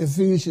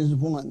Ephesians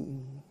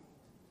 1.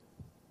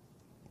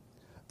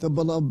 The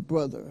beloved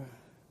brother.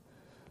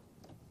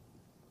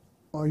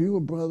 Are you a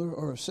brother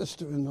or a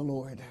sister in the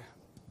Lord?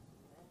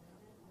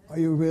 Are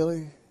you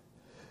really?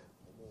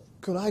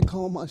 Could I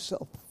call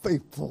myself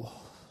faithful?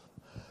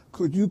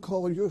 Could you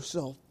call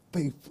yourself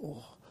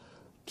faithful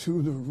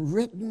to the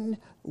written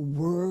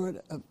word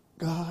of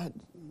God?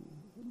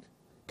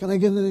 Can I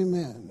get an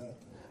amen?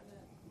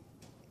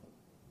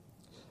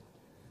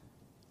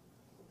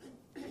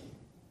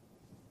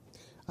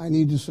 I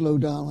need to slow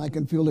down. I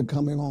can feel it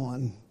coming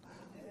on.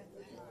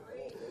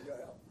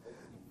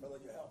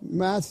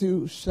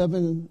 Matthew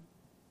 7,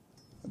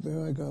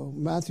 there I go.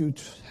 Matthew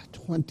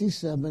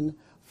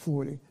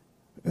 27:40.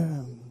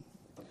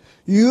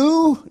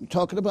 You,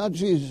 talking about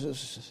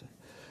Jesus,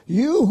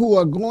 you who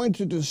are going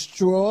to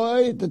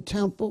destroy the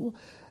temple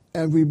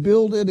and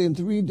rebuild it in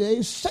 3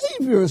 days,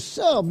 save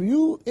yourself.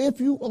 You,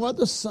 if you are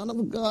the Son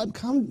of God,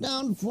 come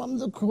down from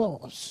the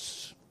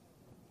cross.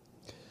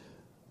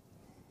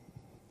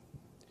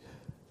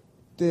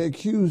 They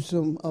accused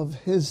him of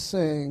his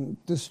saying,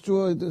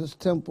 destroy this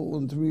temple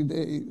in 3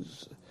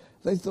 days.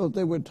 They thought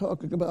they were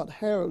talking about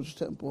Herod's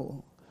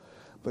temple.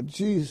 But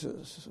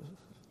Jesus,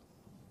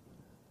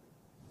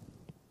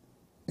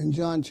 in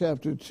John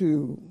chapter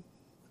 2,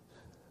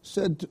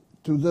 said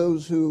to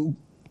those who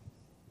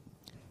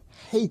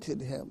hated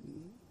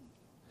him,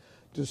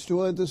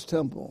 destroy this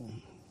temple,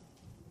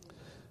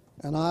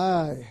 and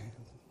I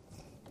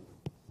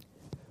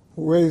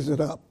will raise it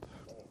up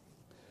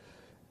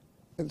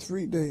in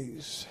 3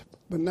 days.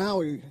 But now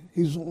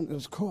he's on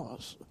his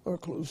cross, or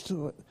close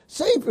to it.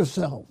 Save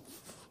yourself.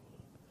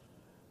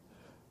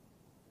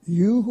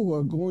 You who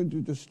are going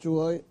to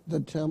destroy the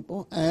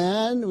temple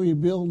and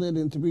rebuild it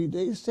in 3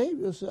 days, save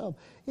yourself.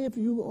 If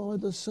you are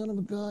the Son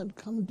of God,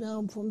 come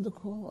down from the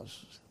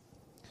cross.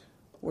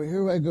 Well,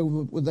 here I go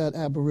with that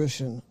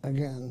apparition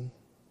again,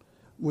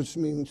 which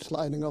means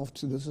sliding off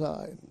to the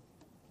side.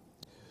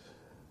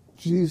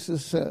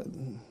 Jesus said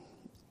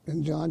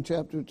in John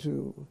chapter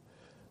 2,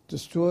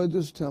 destroy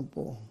this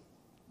temple,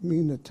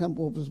 meaning the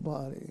temple of his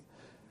body,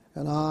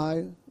 and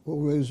I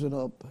will raise it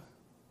up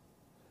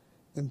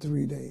in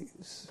 3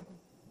 days.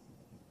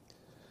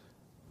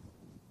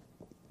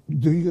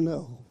 Do you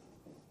know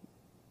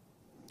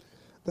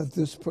that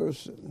this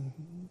person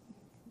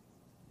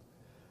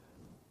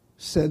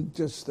said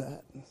just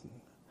that?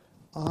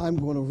 I'm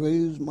going to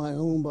raise my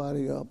own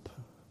body up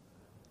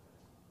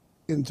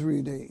in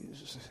 3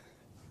 days.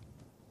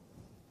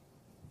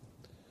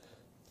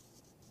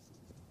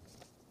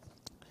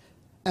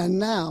 And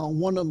now,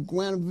 one of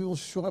Granville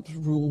Sharp's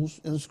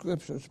rules in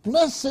Scriptures.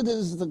 Blessed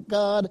is the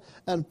God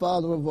and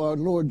Father of our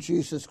Lord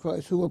Jesus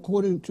Christ, who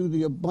according to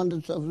the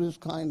abundance of his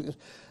kindness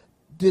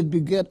did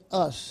beget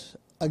us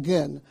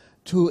again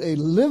to a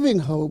living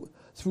hope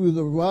through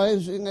the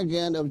rising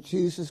again of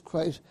Jesus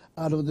Christ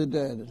out of the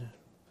dead.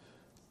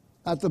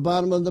 At the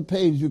bottom of the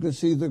page, you can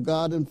see the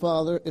God and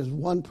Father is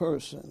one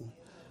person.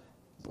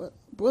 But,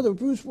 Brother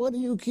Bruce, what do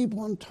you keep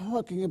on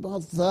talking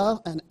about the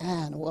and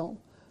an? Well,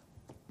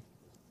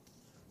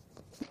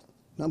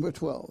 number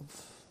 12,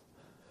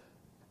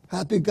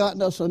 hath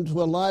begotten us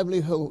unto a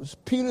lively hope.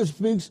 Peter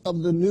speaks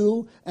of the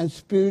new and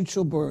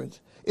spiritual birth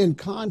in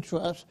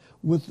contrast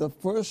with the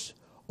first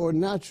or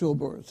natural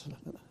birth.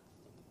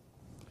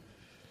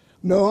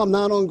 No, I'm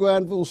not on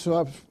Granville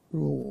Sharp's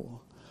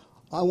rule.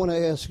 I want to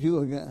ask you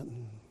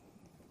again,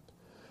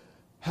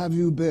 have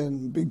you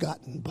been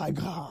begotten by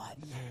God?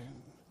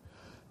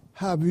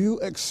 Have you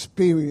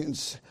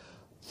experienced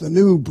the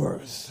new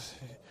birth?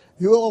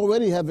 You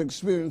already have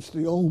experienced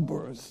the old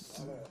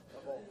birth.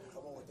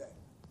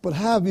 But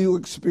have you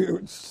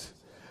experienced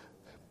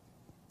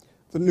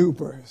the new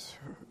birth?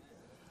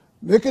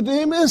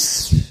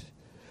 Nicodemus,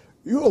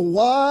 you're a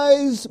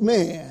wise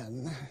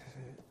man.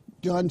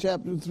 John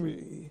chapter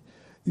 3.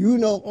 You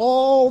know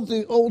all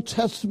the Old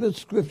Testament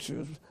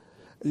scriptures.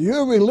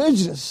 You're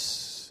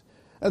religious.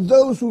 And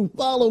those who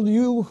followed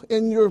you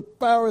in your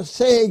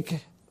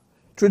Pharisaic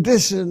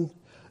tradition,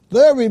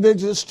 they're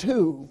religious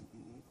too.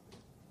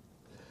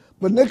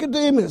 But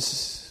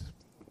Nicodemus,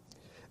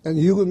 and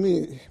you and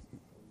me,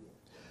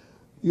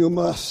 you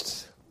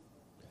must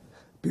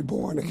be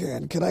born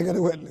again. Can I get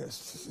a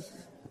witness?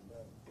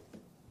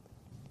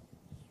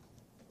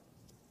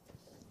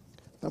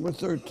 Number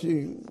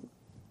 13.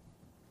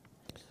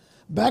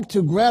 Back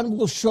to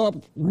Granville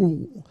Sharp's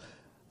rule.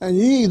 And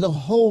ye, the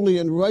holy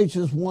and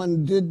righteous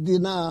one, did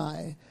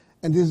deny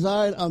and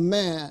desired a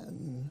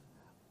man,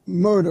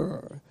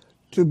 murderer,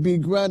 to be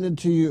granted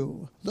to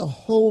you. The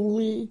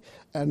holy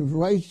and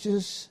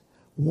righteous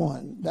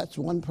one. That's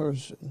one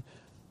person.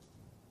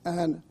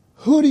 And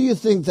who do you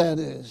think that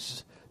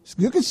is?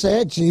 You can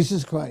say it,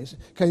 Jesus Christ.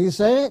 Can you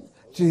say it?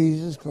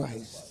 Jesus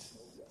Christ.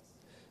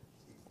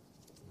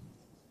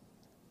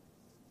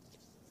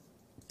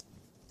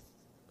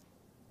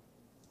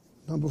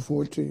 Number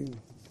 14.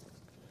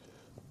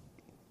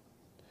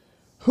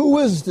 Who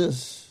is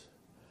this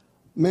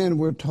man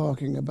we're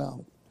talking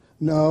about?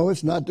 No,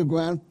 it's not the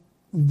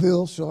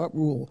Granville Sharp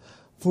rule.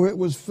 For it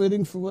was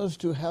fitting for us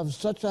to have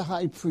such a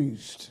high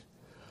priest,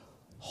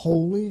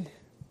 holy,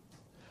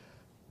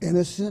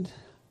 innocent,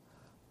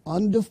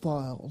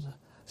 undefiled,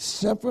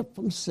 separate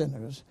from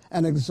sinners,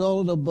 and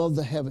exalted above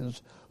the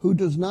heavens, who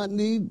does not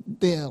need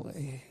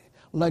daily,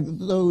 like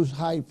those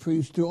high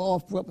priests, to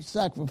offer up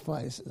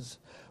sacrifices,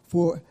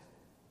 for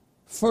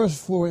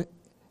first for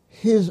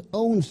his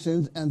own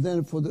sins and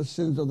then for the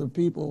sins of the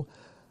people,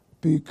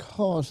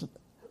 because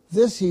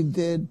this he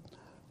did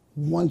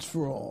once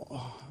for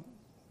all.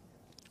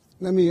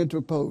 Let me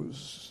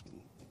interpose.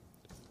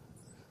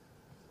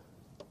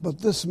 But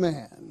this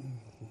man,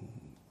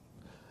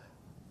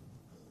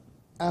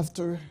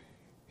 after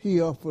he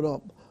offered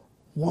up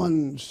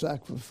one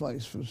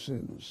sacrifice for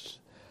sins,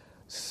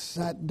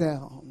 sat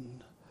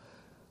down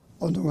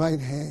on the right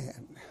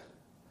hand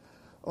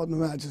of the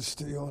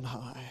Majesty on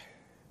high.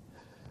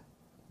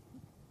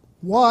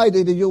 Why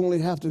did he only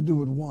have to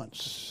do it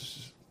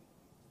once?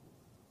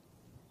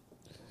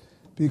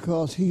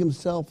 Because he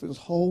himself is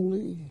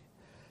holy,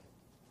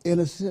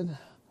 innocent,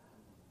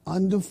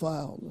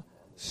 undefiled,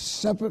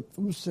 separate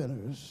from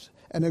sinners,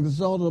 and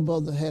exalted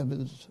above the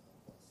heavens.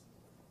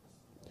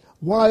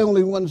 Why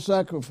only one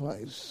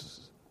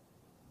sacrifice?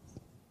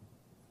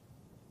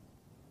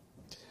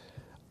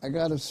 I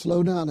got to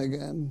slow down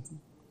again,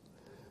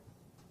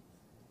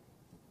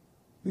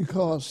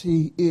 because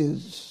he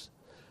is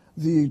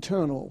the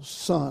eternal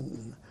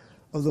Son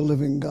of the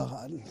living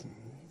God.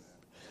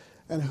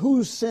 And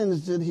whose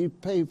sins did he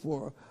pay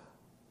for?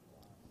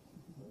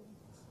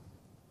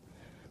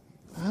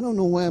 I don't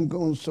know why I'm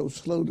going so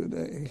slow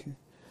today.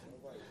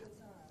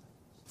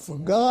 For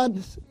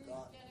God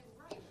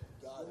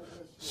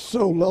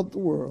so loved the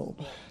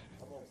world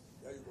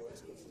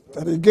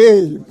that he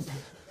gave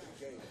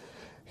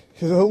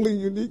his only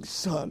unique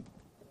Son,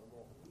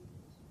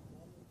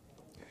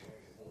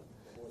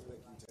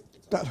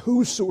 that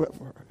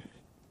whosoever,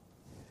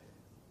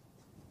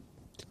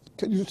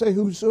 can you say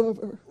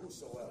whosoever?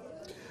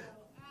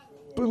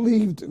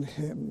 Believed in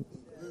him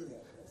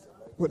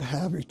would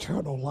have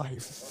eternal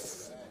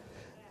life.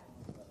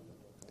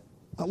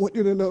 I want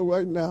you to know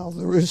right now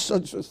there is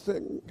such a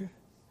thing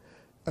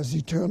as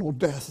eternal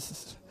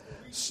death,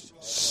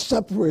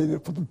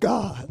 separated from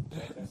God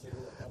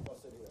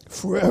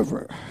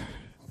forever.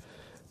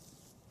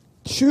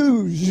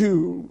 Choose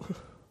you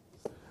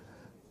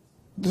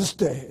this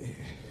day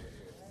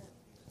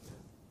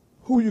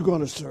who you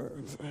going to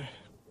serve.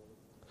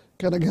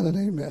 Can I get an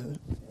amen?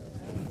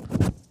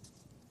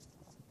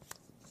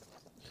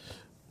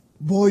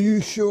 Boy,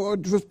 you sure are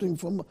drifting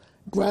from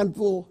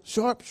Granville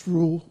Sharp's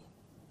rule.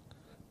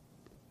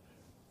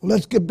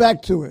 Let's get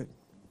back to it.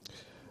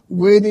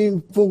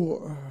 Waiting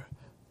for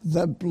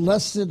the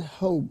blessed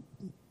hope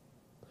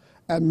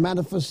and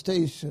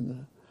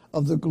manifestation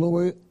of the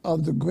glory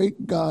of the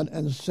great God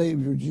and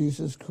Savior,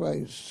 Jesus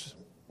Christ.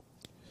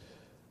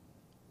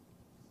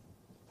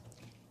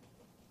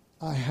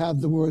 I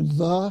have the word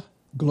the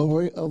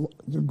glory of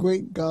the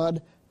great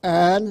God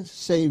and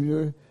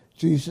Savior,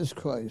 Jesus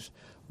Christ.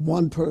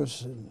 One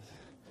person,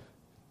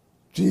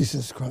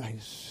 Jesus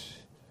Christ.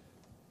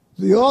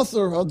 The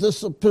author of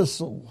this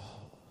epistle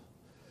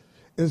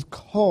is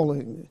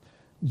calling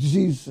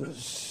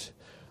Jesus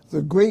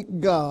the great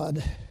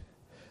God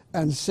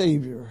and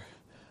Savior.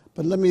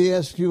 But let me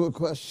ask you a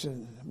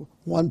question.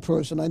 One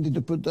person, I need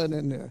to put that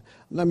in there.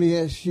 Let me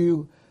ask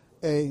you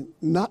a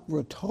not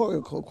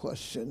rhetorical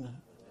question,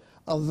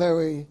 a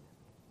very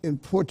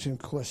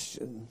important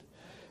question.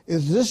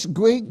 Is this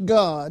great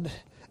God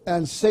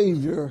and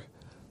Savior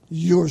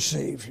your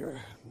Savior?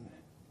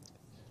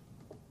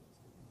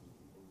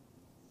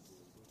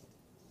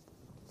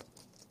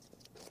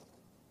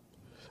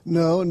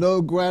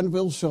 No,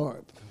 Granville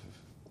Sharp.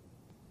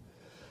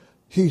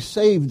 He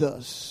saved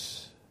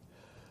us.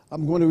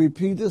 I'm going to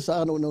repeat this.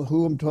 I don't know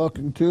who I'm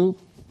talking to.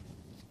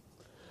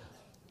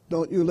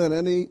 Don't you let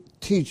any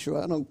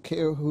teacher, I don't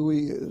care who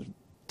he is,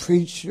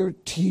 preacher,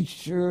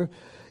 teacher,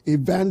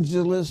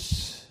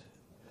 evangelist,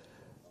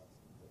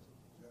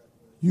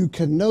 you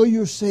can know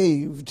you're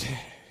saved.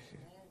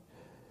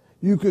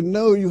 You can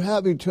know you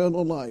have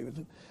eternal life.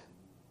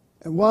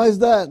 And why is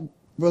that,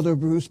 Brother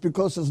Bruce?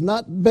 Because it's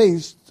not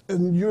based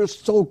in your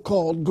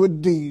so-called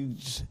good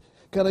deeds.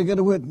 Can I get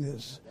a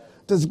witness?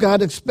 Does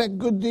God expect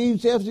good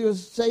deeds after you're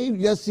saved?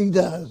 Yes, he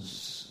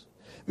does.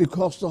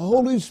 Because the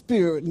Holy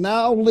Spirit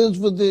now lives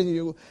within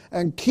you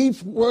and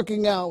keeps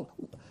working out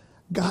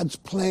God's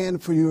plan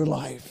for your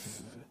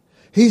life.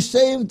 He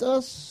saved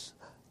us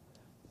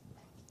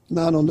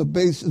not on the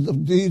basis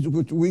of deeds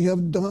which we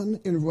have done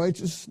in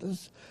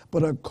righteousness,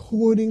 but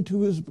according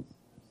to his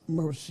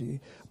mercy,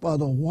 by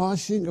the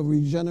washing of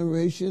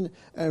regeneration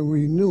and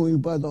renewing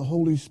by the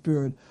Holy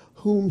Spirit,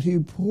 whom he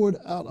poured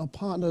out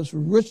upon us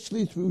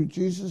richly through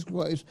Jesus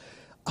Christ,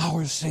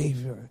 our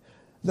Savior,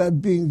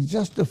 that being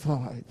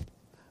justified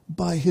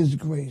by his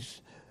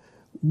grace,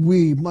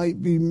 we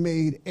might be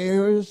made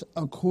heirs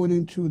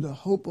according to the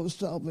hope of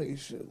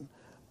salvation.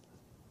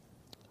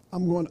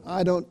 I'm going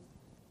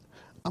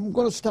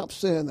to stop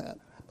saying that.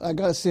 I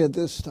got to say it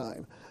this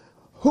time.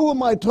 Who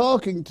am I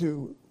talking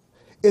to?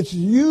 It's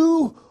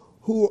you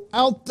who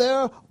out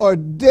there are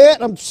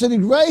dead. I'm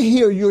sitting right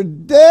here. You're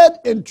dead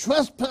in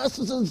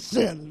trespasses and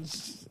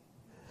sins.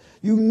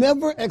 You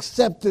never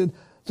accepted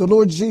the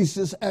Lord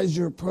Jesus as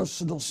your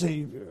personal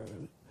Savior.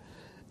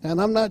 And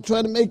I'm not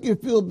trying to make you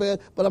feel bad,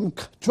 but I'm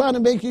trying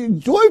to make you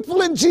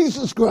joyful in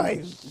Jesus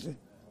Christ.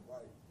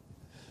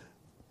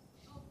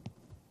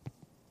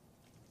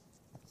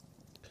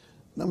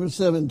 Number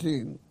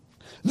 17.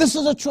 This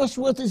is a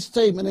trustworthy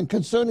statement, and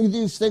concerning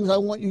these things I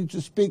want you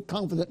to speak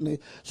confidently,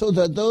 so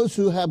that those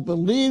who have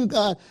believed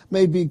God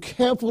may be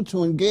careful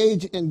to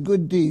engage in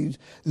good deeds.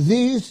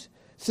 These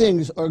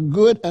things are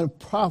good and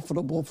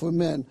profitable for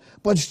men,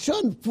 but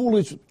shun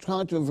foolish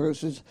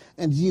controversies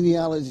and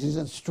genealogies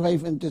and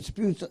strife and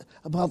disputes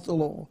about the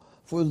law,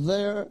 for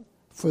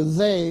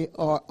they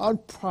are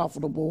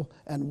unprofitable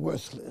and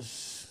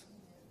worthless.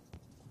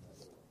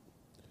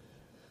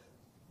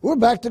 We're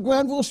back to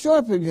Granville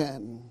Sharp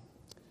again.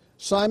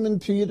 Simon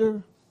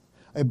Peter,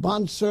 a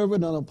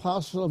bondservant and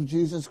apostle of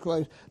Jesus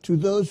Christ, to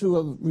those who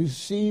have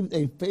received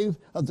a faith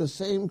of the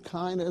same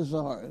kind as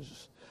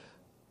ours,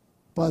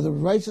 by the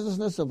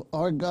righteousness of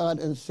our God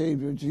and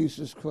Savior,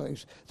 Jesus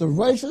Christ. The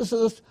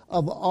righteousness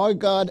of our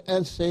God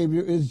and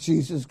Savior is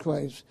Jesus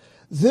Christ.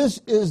 This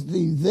is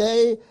the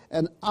they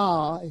and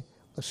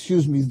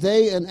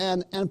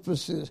an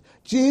emphasis.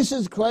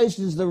 Jesus Christ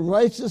is the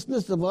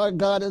righteousness of our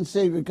God and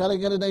Savior. Can I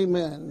get an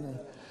amen?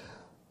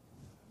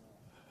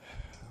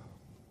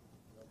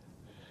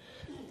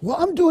 Well,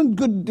 I'm doing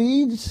good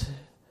deeds.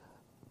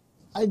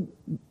 I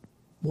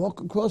walk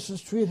across the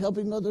street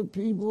helping other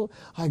people.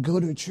 I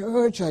go to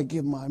church. I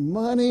give my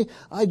money.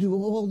 I do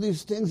all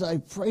these things. I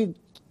pray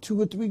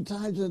 2 or 3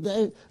 times a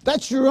day.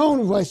 That's your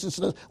own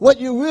righteousness. What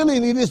you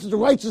really need is the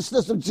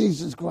righteousness of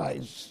Jesus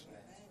Christ.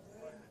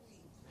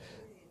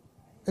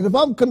 And if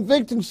I'm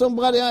convicting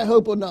somebody, I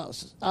hope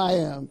not. I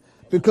am.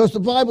 Because the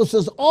Bible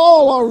says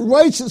all our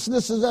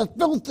righteousness is as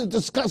filthy,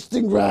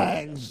 disgusting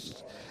rags.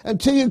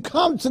 Until you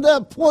come to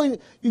that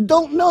point, you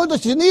don't know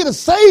that you need a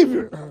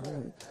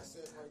Savior.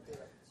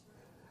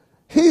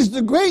 He's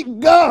the great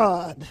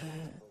God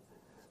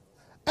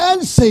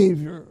and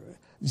Savior,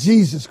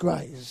 Jesus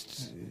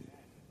Christ.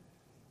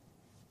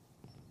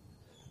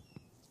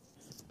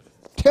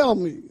 Tell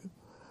me,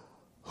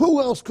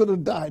 who else could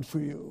have died for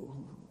you?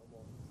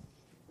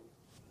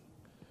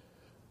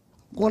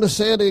 I'm going to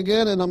say it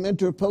again, and I'm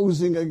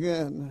interposing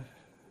again.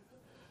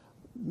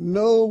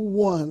 No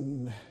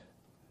one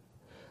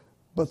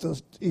but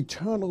the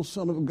eternal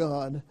Son of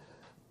God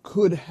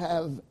could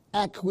have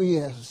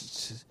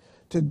acquiesced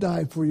to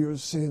die for your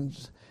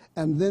sins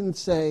and then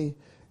say,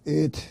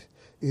 it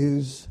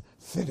is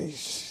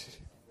finished.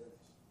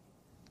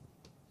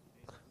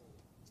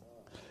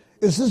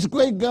 Is this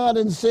great God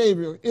and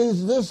Savior?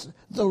 Is this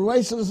the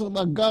righteousness of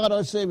our God,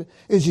 our Savior?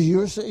 Is he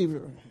your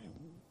Savior?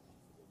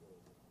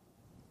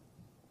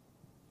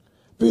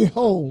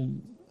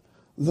 Behold,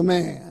 the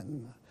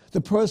man,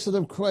 the person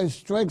of Christ,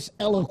 strikes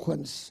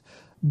eloquence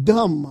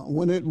dumb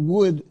when it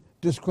would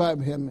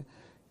describe him.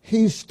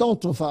 He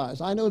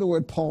stultifies. I know the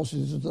word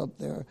palsies is up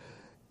there.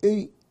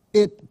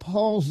 It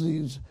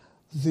palsies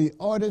the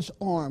artist's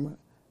arm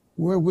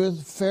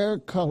wherewith fair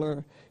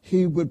color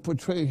he would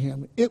portray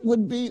him. It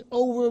would be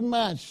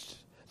overmatched,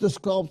 the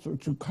sculptor,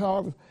 to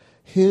carve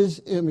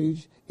his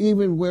image,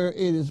 even where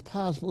it is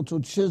possible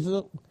to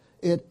chisel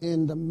it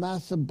in the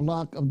massive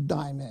block of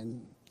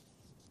diamond.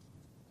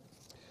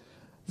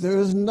 There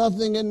is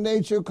nothing in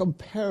nature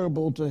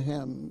comparable to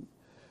him.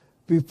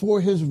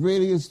 Before his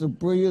radiance, the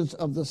brilliance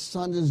of the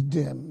sun is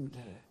dimmed.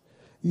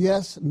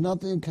 Yes,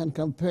 nothing can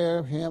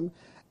compare him,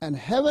 and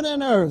heaven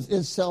and earth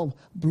itself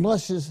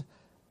blushes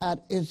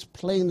at its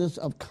plainness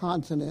of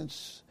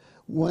countenance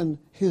when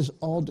his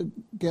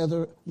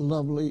altogether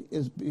lovely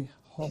is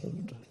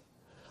behold.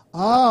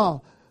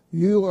 Ah,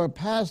 you are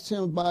past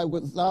him by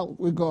without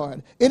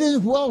regard. It is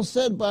well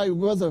said by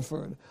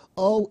Rutherford,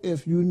 oh,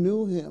 if you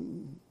knew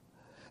him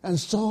and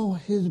saw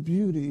his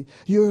beauty,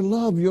 your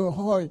love, your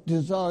heart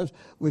desires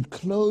would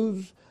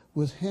close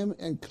with him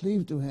and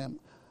cleave to him.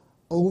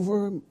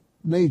 Over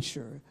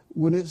nature,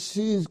 when it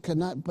sees,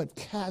 cannot but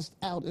cast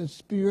out its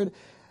spirit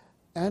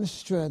and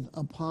strength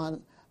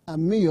upon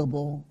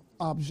amiable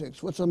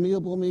objects. What's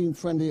amiable mean?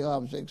 Friendly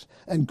objects,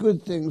 and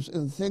good things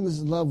and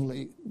things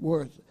lovely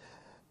worth.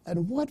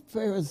 And what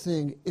fairer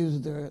thing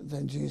is there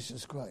than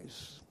Jesus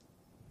Christ?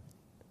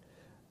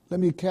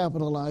 Let me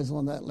capitalize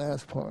on that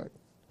last part.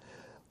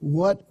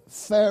 What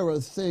fairer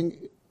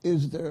thing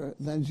is there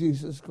than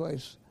Jesus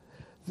Christ?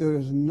 There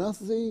is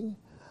nothing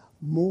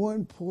more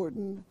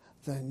important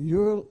than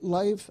your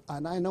life,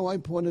 and I know I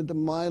pointed to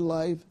my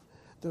life.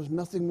 There's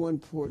nothing more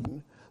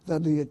important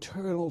than the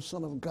eternal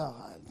Son of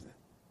God.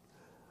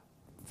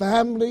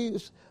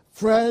 Families,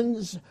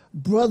 friends,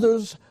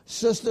 brothers,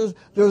 sisters,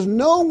 there's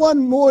no one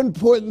more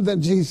important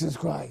than Jesus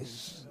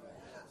Christ.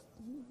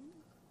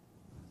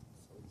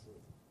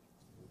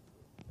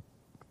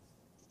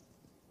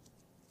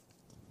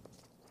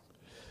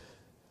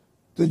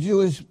 The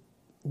Jewish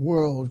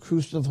world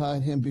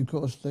crucified him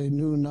because they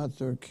knew not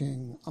their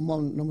king. I'm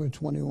on number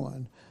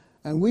 21.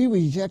 And we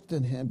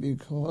rejected him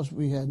because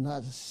we had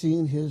not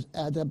seen his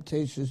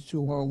adaptations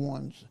to our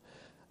wants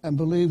and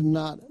believed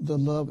not the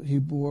love he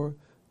bore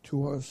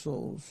to our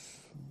souls.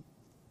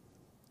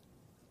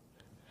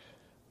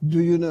 Do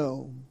you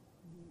know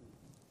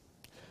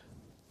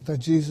that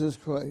Jesus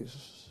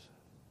Christ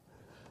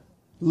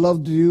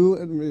loved you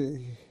and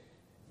me,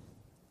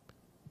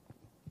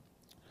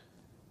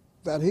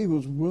 that he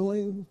was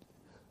willing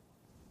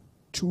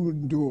to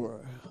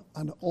endure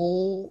an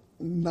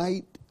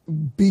all-night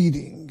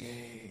beating,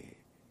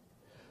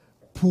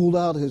 pulled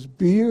out his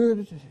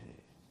beard,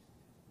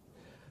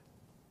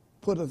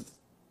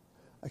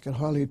 I can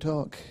hardly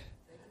talk,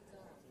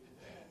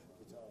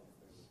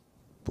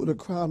 put a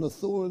crown of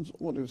thorns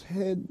on his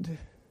head,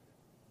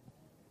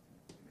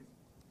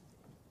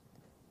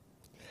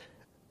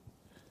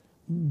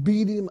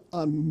 beat him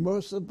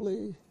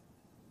unmercifully,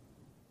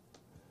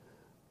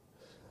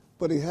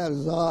 but he had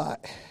his eye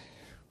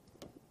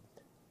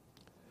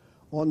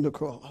on the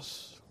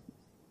cross.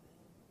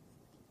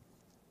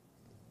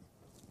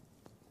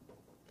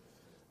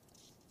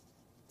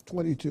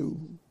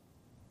 "22.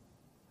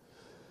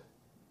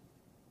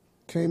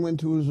 Came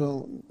into his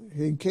own.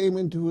 He came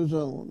into his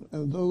own,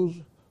 and those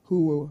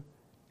who were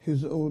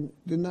his own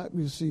did not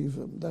receive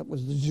him." That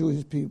was the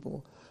Jewish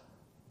people.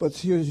 But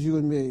here's you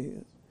and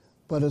me.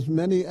 "But as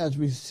many as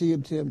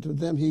received him, to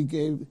them he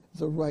gave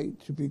the right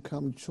to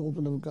become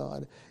children of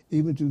God,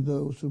 even to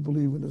those who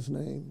believe in his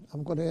name."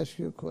 I'm going to ask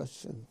you a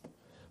question.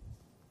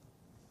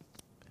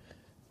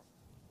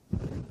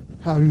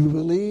 Have you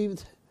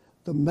believed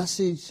the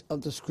message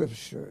of the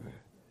Scripture?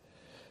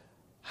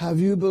 Have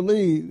you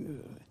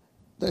believed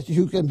that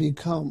you can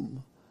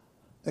become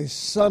a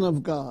son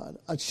of God,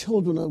 a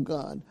children of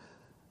God,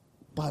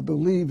 by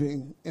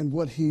believing in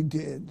what he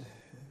did?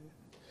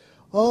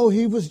 Oh,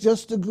 he was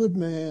just a good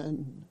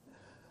man.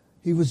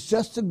 He was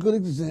just a good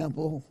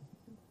example,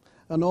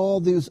 and all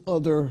these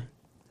other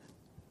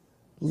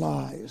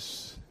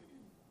lies.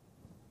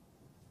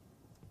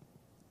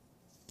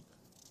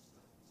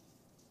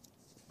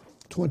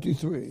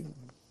 "23.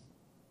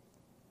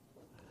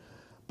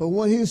 But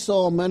when he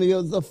saw many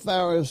of the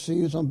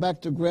Pharisees," I'm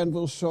back to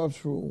Granville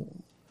Sharp's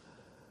rule,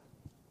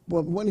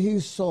 "but when he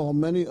saw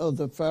many of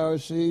the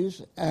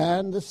Pharisees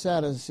and the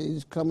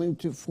Sadducees coming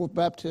for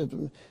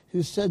baptism,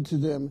 he said to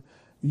them,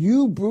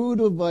 'You brood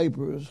of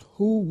vipers,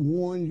 who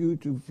warned you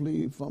to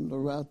flee from the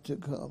wrath to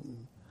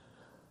come?'"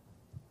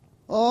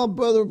 Oh,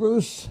 Brother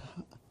Bruce,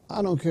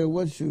 I don't care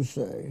what you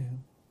say.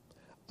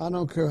 I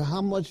don't care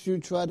how much you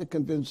try to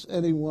convince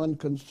anyone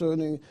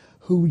concerning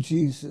who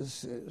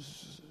Jesus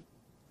is.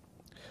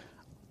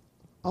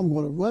 I'm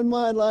going to run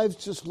my life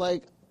just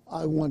like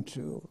I want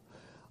to.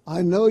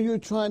 I know you're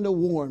trying to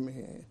warn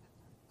me,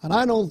 and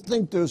I don't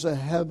think there's a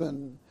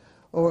heaven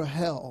or a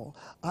hell.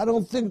 I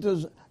don't think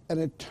there's an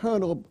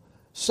eternal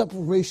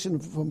separation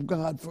from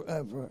God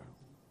forever.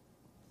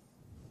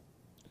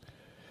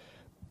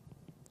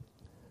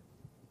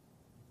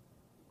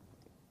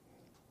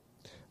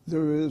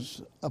 There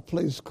is a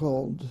place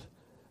called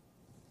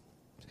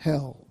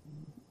hell.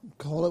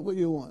 Call it what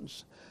you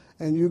want.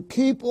 And you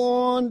keep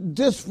on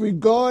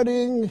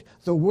disregarding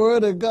the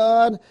Word of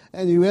God,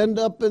 and you end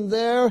up in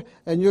there,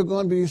 and you're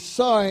going to be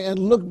sorry and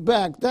look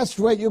back. That's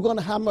right, you're going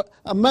to have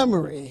a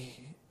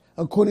memory,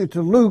 according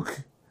to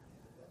Luke.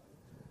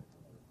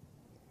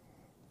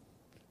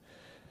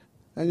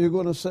 And you're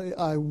going to say,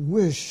 "I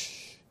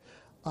wish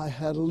I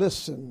had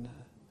listened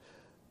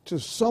to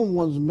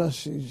someone's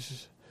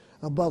message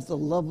about the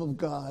love of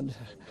God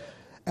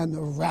and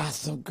the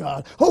wrath of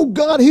God. Oh,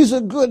 God, he's a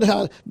good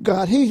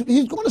God.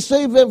 He's going to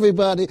save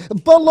everybody."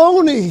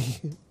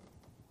 Baloney.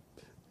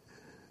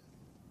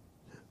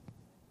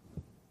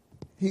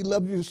 He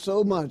loved you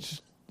so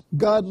much.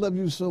 God loved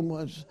you so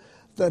much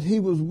that he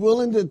was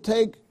willing to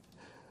take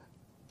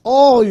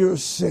all your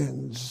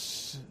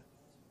sins.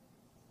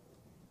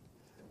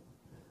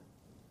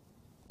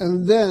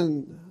 And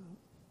then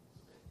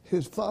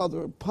his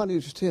Father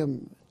punished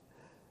him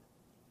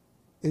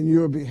in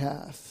your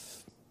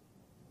behalf.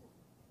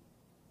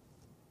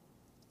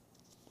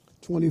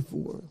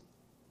 24.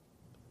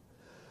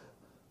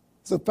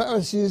 The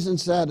Pharisees and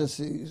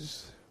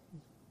Sadducees,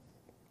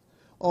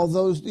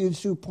 although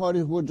these two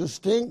parties were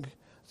distinct,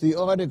 the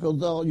article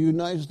though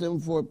unites them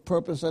for a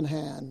purpose at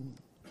hand.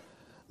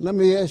 Let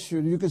me ask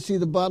you, you can see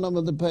the bottom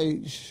of the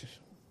page.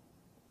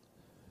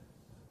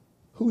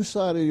 Whose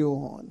side are you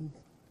on?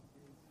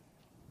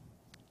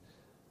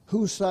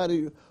 Whose side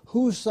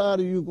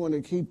are you going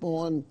to keep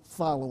on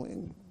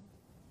following?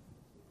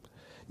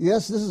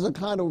 Yes, this is a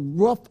kind of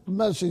rough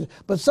message,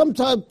 but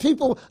sometimes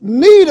people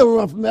need a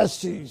rough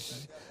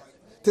message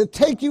to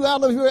take you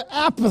out of your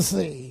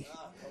apathy.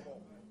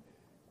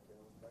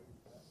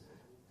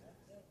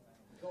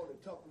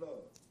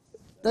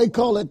 They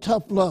call it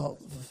tough love.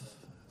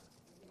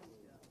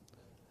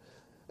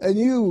 And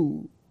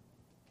you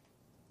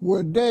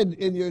were dead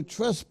in your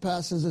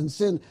trespasses and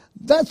sin.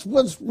 That's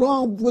what's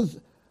wrong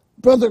with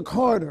Brother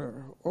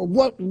Carter, or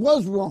what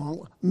was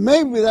wrong.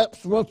 Maybe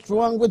that's what's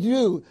wrong with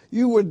you.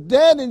 You were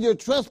dead in your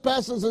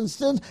trespasses and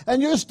sins,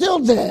 and you're still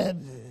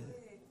dead.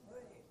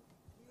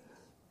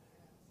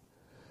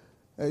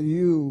 And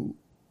you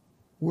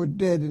were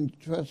dead in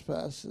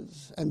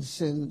trespasses and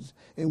sins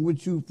in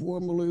which you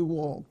formerly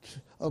walked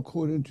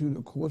according to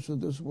the course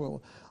of this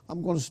world.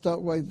 I'm going to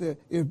start right there.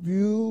 If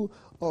you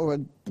are a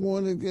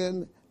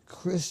born-again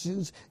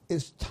Christians,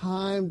 it's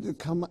time to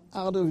come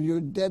out of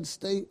your dead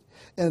state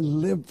and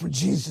live for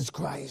Jesus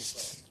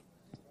Christ.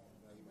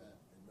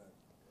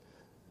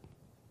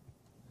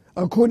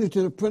 according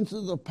to the prince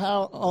of the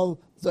power of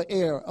the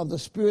air, of the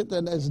spirit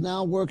that is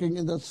now working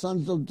in the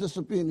sons of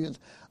disobedience.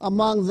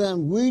 Among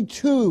them we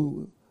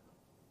too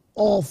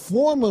all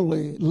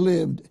formerly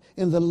lived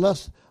in the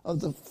lust of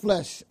the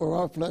flesh, or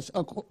our flesh,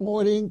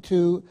 according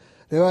to,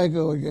 there I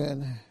go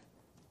again,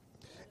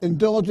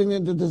 indulging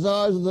in the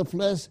desires of the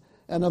flesh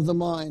and of the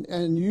mind.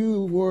 And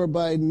you were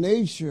by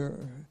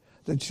nature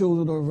the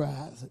children of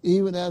wrath,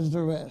 even as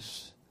the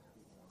rest.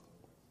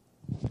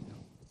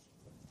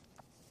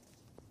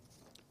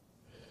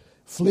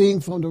 Fleeing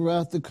from the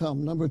wrath to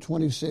come, number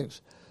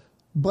 26.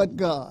 But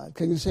God,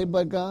 can you say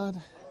but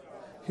God?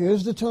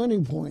 Here's the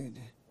turning point.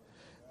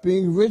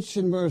 Being rich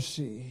in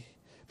mercy,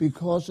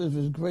 because of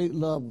his great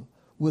love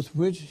with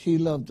which he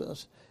loved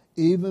us,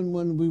 even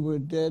when we were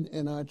dead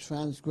in our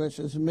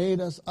transgressions,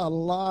 made us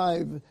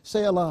alive.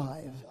 Say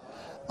alive.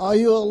 Are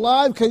you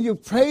alive? Can you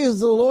praise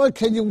the Lord?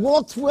 Can you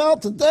walk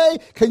throughout the day?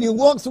 Can you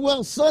walk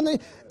throughout Sunday?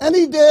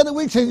 Any day of the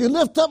week, can you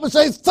lift up and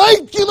say,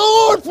 thank you,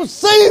 Lord, for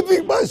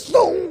saving my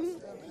soul.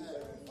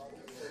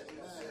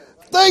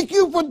 Thank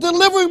you for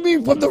delivering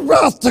me from the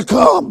wrath to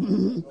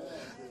come.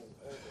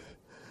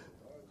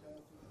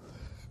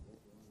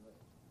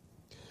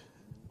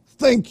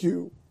 Thank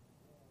you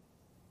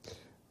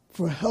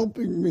for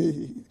helping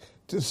me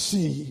to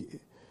see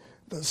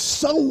that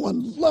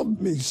someone loved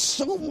me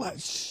so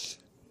much.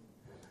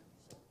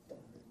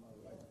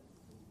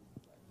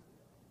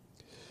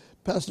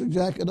 Pastor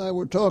Jack and I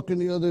were talking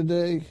the other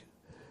day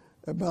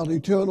about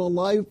eternal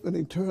life and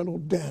eternal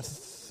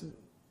death.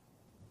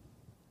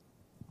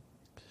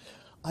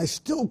 I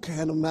still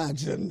can't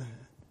imagine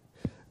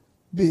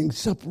being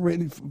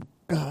separated from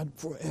God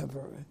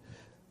forever.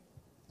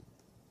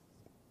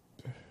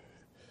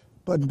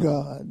 But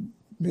God,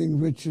 being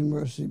rich in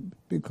mercy,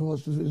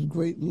 because of his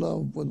great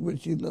love with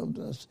which he loved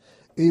us,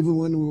 even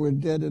when we were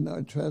dead in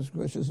our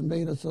transgressions,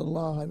 made us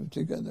alive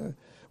together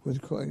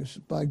with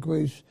Christ. By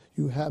grace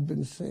you have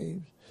been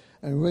saved,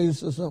 and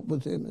raised us up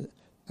with him,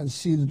 and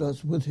seated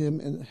us with him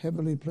in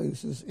heavenly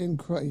places in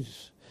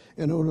Christ,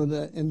 in order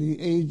that in the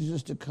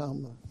ages to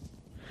come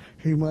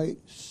he might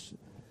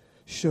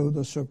show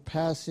the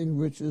surpassing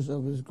riches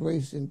of his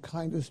grace and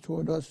kindness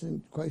toward us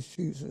in Christ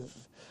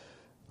Jesus.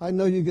 I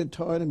know you get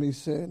tired of me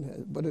saying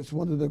it, but it's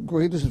one of the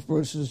greatest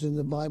verses in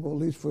the Bible, at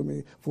least for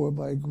me. For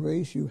by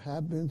grace you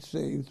have been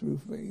saved through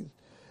faith,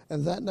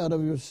 and that not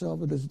of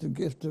yourself, it is the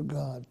gift of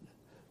God,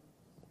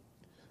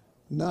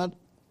 not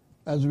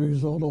as a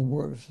result of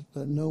works,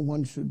 that no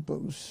one should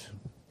boast.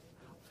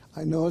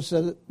 I know I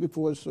said it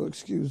before, so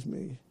excuse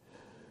me.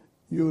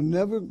 You're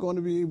never going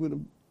to be able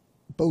to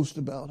boast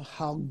about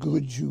how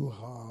good you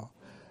are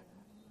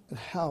and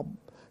how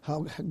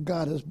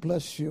God has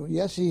blessed you.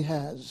 Yes, he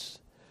has,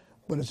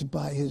 but it's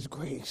by his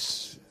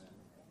grace.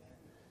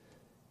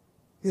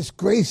 His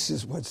grace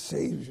is what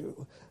saves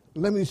you.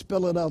 Let me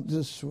spell it out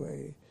this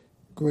way.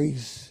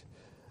 Grace,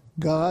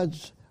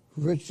 God's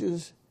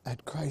riches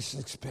at Christ's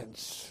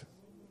expense.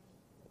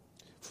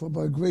 For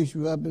by grace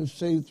you have been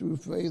saved through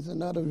faith, and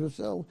not of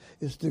yourself.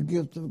 It's the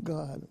gift of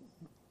God.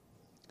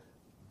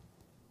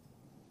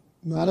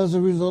 Not as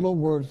a result of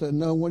works, that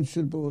no one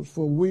should boast.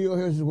 For we are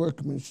his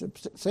workmanship.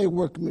 Say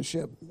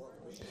workmanship.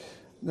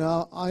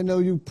 Now, I know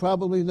you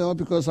probably know it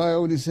because I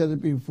already said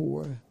it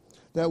before.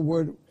 That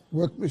word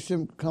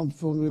workmanship comes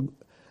from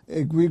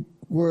a Greek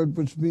word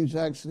which means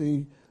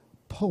actually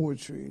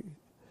poetry.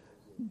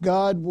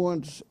 God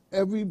wants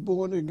every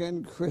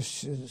born-again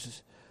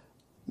Christians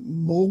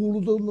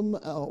molding them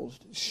out,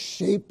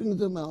 shaping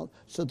them out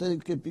so they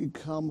can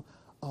become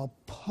a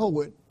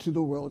poet to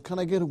the world. Can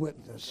I get a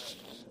witness?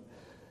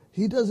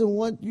 He doesn't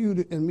want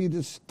you and me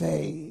to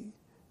stay.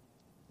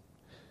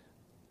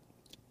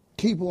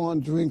 Keep on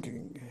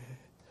drinking.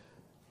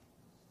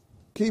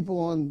 Keep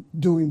on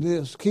doing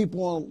this. Keep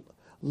on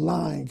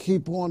lying.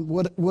 Keep on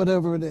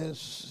whatever it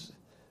is.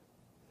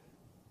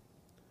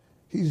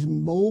 He's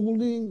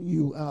molding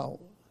you out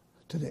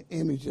to the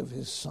image of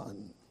his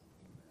Son.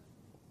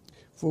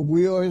 For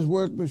we are his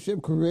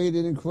workmanship,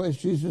 created in Christ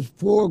Jesus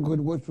for good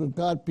works which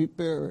God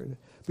prepared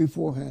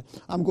beforehand.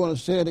 I'm going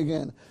to say it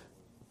again.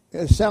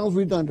 It sounds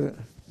redundant.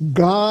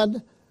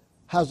 God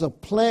has a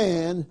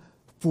plan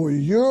for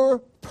your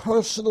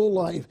personal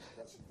life,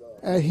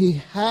 and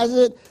he has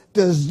it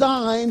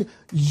designed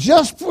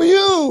just for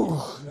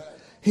you.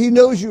 He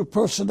knows your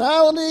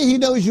personality. He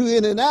knows you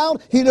in and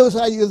out. He knows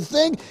how you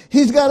think.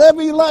 He's got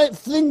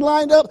everything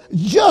lined up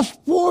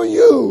just for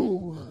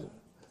you.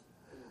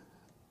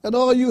 And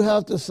all you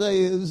have to say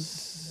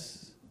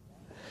is,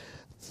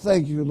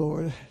 thank you,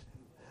 Lord.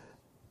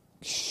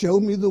 Show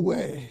me the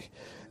way.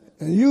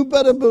 And you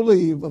better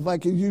believe, if I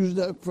can use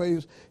that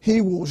phrase,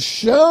 he will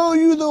show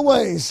you the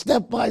way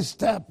step by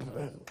step.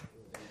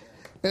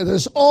 And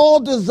it's all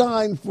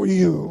designed for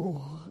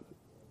you.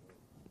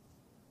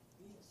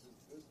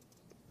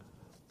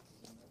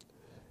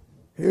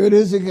 Here it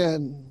is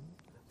again.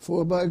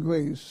 For by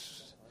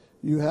grace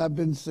you have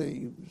been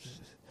saved.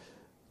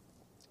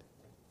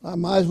 I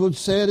might as well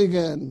say it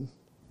again.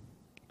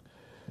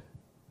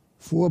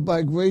 For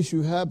by grace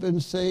you have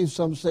been saved.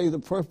 Some say the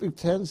perfect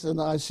tense,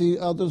 and I see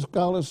other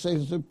scholars say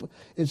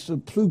it's the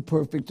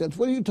pluperfect tense.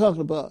 What are you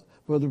talking about,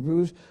 Brother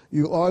Bruce?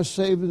 You are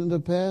saved in the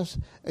past,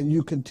 and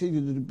you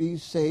continue to be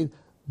saved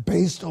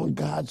based on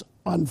God's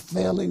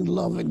unfailing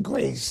love and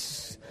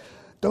grace.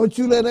 Don't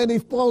you let any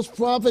false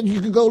prophet, you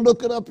can go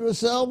look it up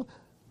yourself.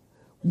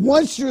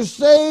 Once you're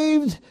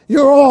saved,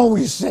 you're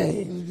always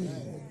saved.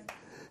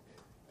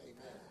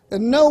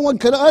 And no one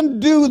can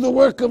undo the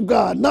work of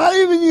God, not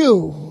even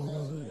you.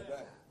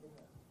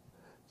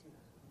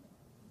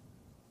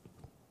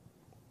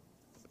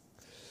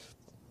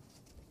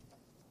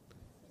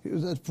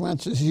 Here's that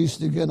Francis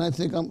Yeast again. I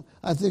think I'm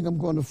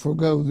going to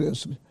forgo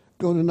this.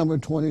 Go to number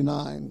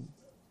 29.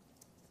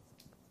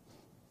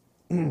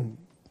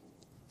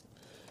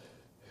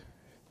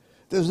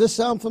 Does this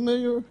sound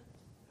familiar?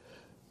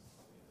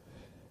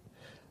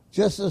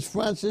 Just as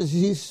Francis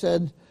Yeast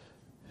said,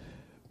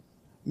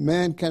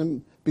 man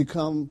can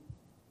become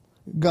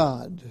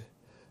God.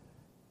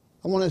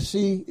 I want to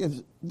see if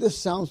this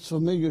sounds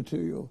familiar to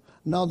you.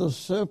 Now the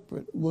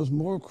serpent was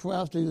more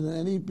crafty than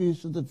any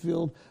beast of the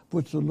field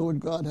which the Lord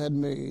God had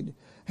made.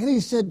 And he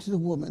said to the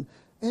woman,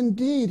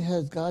 indeed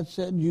has God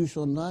said, you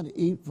shall not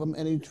eat from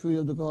any tree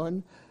of the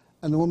garden?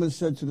 And the woman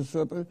said to the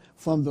serpent,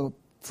 from the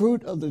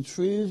fruit of the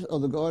trees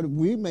of the garden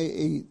we may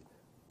eat,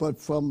 but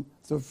from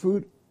the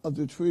fruit of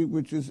the tree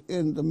which is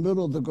in the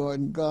middle of the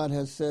garden, God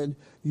has said,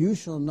 you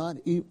shall not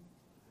eat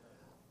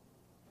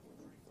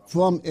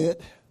from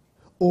it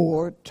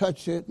or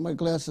touch it. My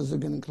glasses are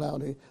getting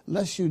cloudy,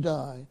 lest you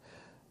die.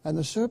 And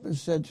the serpent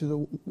said to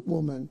the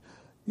woman,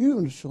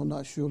 you shall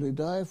not surely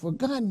die, for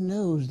God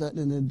knows that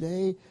in the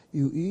day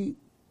you eat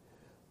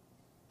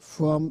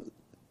from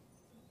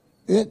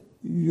it,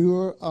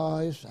 your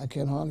eyes, I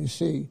can hardly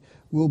see,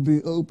 will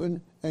be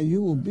open, and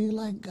you will be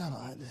like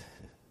God,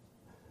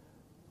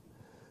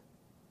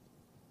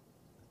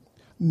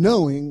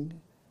 knowing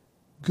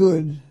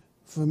good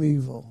from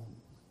evil.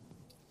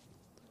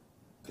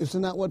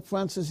 Isn't that what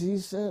Francis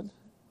Yeast said?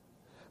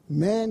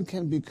 Man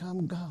can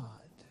become God.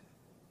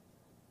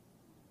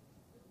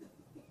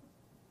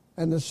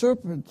 And the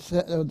serpent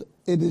said,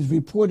 it is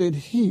reported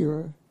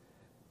here,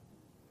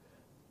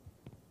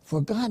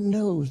 for God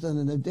knows that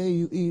in the day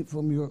you eat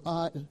from your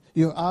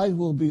eyes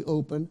will be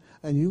open,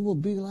 and you will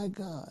be like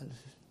God.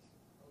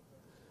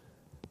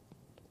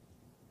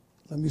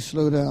 Let me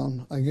slow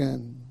down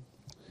again.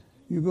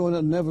 You're going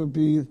to never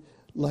be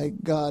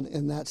like God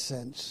in that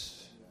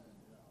sense.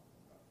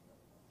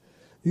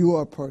 You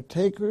are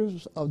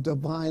partakers of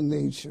divine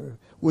nature,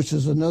 which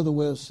is another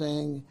way of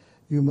saying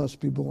you must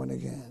be born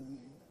again.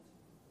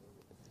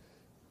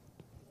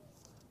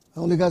 I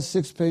only got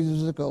 6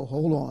 pages to go.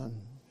 Hold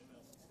on.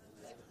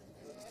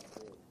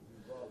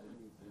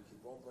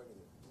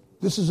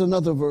 This is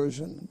another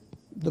version.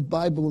 The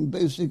Bible in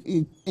basic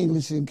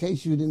English, in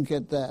case you didn't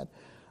get that.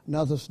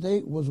 Now the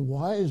snake was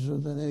wiser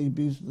than any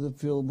beast of the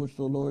field which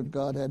the Lord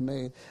God had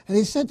made. And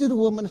he said to the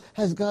woman,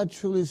 has God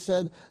truly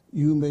said,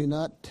 you may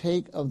not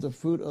take of the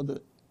fruit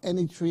of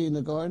any tree in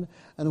the garden?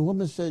 And the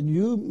woman said,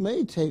 you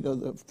may take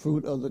of the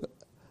fruit of the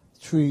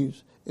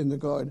trees in the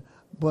garden,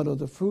 but of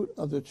the fruit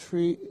of the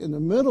tree in the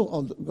middle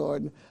of the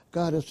garden,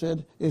 God has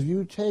said, if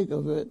you take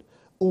of it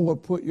or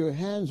put your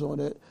hands on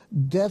it,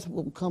 death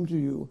will come to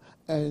you.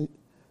 And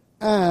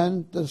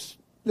the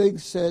snake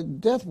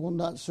said, death will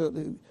not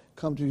certainly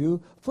come to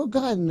you, for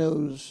God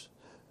knows,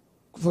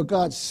 for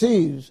God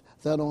sees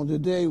that on the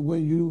day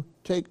when you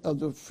take of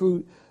the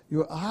fruit,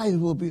 your eyes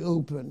will be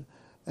open,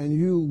 and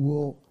you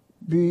will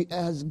be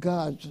as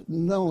God,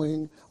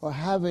 knowing or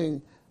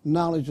having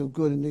knowledge of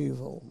good and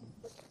evil.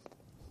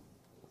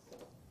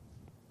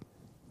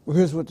 Well,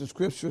 here's what the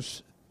scripture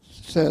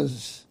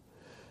says.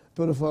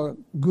 But if our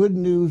good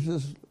news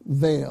is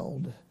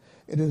veiled,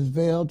 it is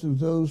veiled to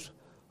those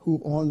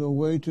who are on their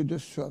way to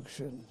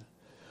destruction.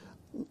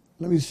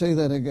 Let me say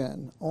that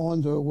again.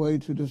 On their way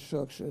to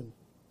destruction.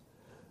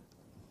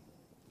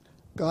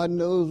 God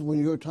knows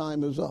when your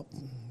time is up.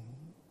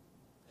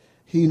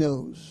 He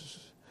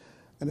knows.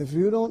 And if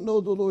you don't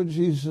know the Lord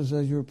Jesus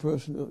as your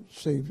personal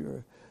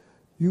Savior,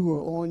 you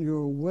are on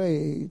your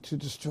way to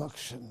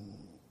destruction.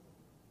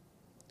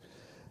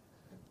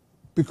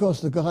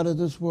 Because the God of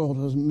this world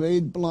has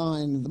made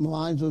blind the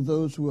minds of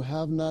those who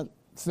have not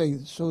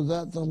faith, so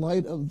that the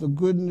light of the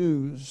good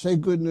news, say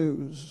good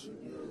news.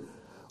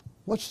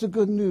 What's the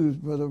good news,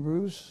 Brother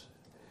Bruce?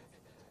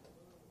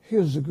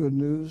 Here's the good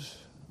news.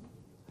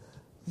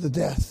 The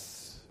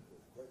death,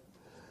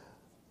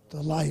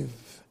 the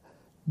life,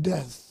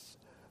 death,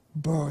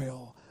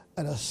 burial,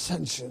 and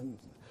ascension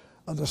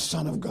of the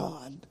Son of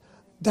God.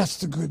 That's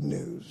the good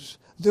news.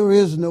 There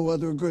is no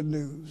other good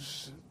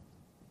news.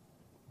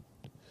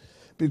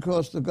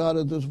 Because the God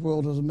of this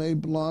world has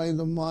made blind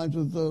the minds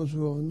of those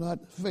who have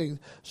not faith,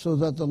 so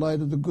that the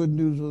light of the good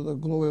news of the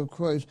glory of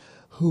Christ,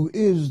 who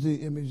is the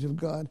image of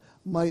God,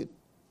 might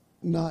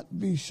not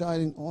be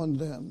shining on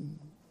them.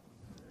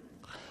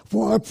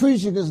 For our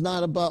preaching is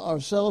not about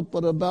ourselves,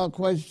 but about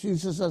Christ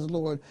Jesus as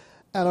Lord,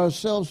 and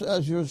ourselves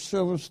as your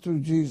servants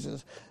through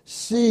Jesus,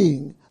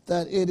 seeing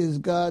that it is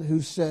God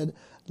who said,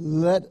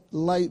 let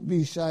light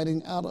be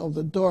shining out of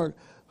the dark,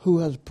 who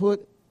has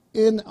put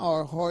in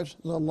our hearts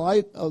the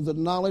light of the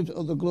knowledge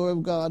of the glory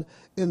of God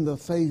in the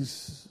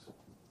face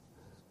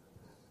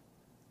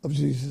of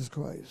Jesus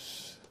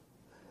Christ.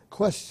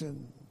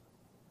 Question: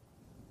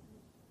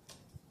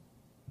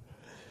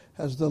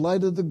 has the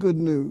light of the good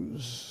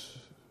news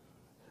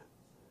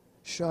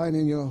shine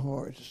in your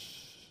hearts?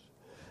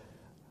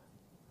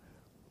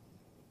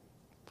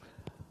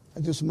 I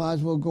just might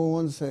as well go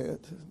on and say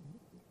it.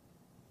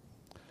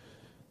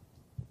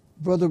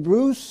 Brother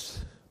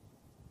Bruce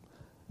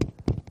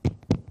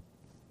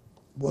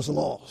was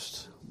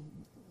lost.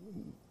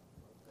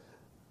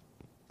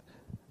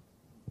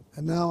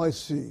 And now I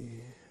see.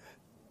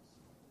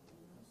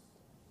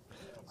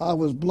 I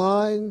was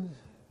blind,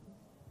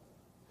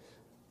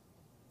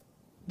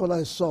 but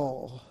I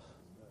saw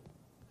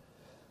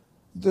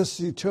this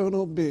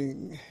eternal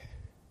being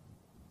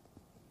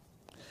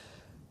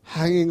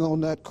hanging on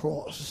that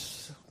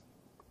cross.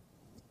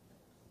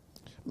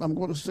 And I'm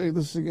going to say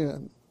this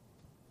again.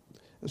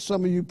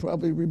 Some of you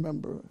probably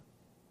remember.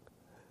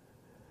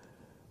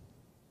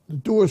 The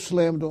door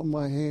slammed on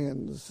my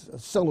hands, a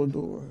cellar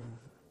door.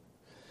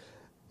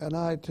 And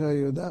I tell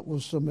you, that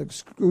was some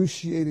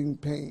excruciating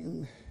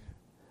pain.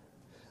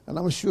 And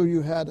I'm sure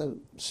you had a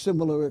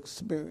similar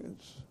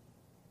experience.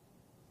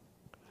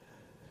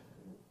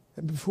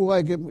 And before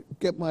I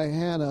get my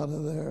hand out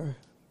of there,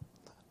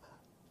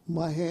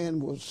 my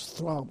hand was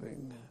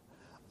throbbing.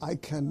 I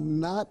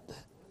cannot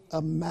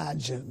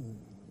imagine,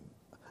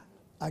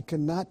 I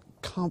cannot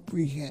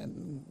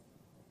comprehend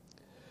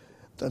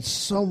that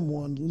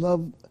someone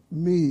loved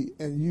me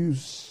and you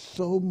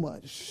so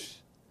much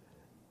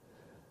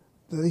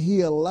that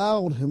he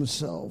allowed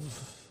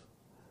himself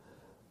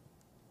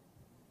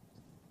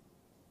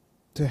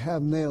to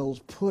have nails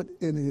put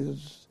in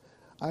his,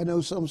 I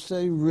know some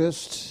say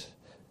wrist.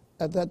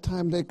 At that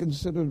time they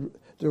considered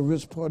the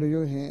wrist part of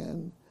your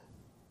hand.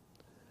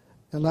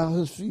 Allow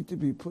his feet to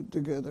be put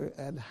together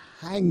and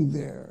hang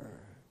there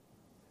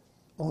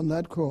on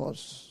that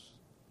cross.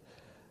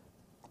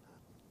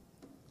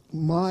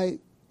 My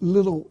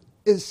little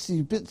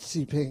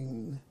itsy-bitsy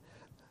pain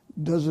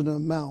doesn't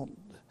amount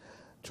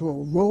to a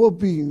row of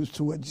beans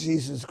to what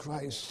Jesus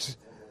Christ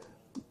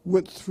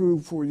went through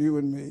for you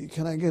and me.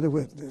 Can I get a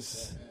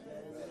witness?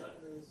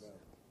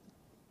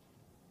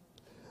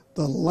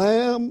 The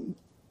Lamb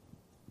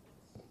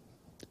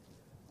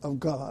of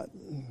God.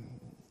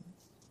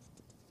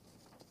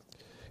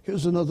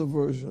 Here's another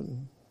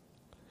version.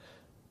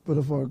 But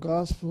if our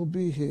gospel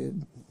be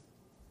hid,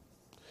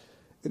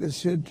 it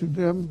is hid to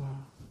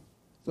them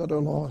that are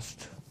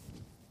lost.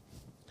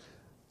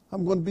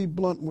 I'm going to be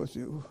blunt with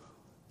you.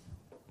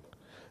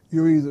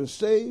 You're either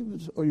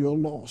saved or you're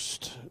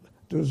lost.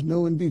 There's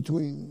no in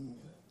between.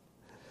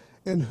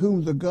 In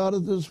whom the God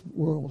of this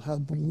world hath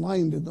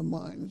blinded the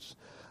minds.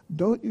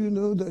 Don't you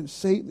know that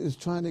Satan is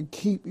trying to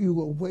keep you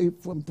away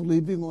from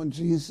believing on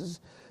Jesus?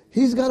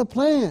 He's got a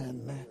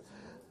plan.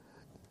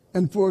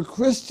 And for a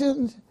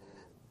Christian,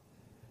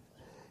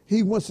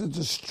 he wants to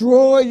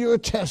destroy your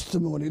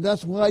testimony.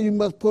 That's why you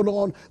must put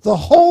on the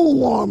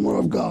whole armor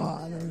of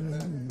God.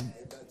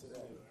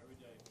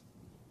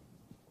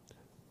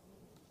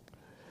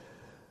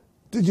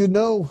 Did you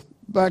know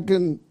back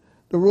in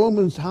the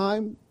Romans'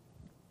 time,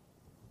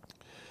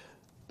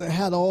 they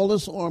had all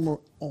this armor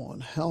on,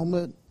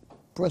 helmet,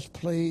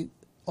 breastplate,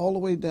 all the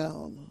way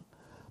down.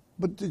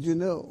 But did you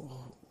know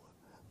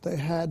they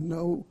had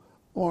no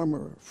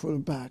armor for the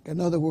back? In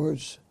other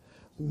words,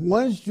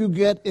 once you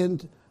get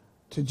into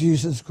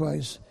Jesus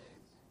Christ,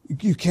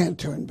 you can't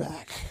turn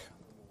back.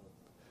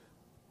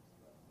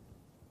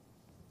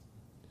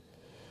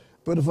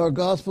 But if our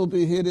gospel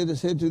be hid, it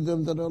is hid to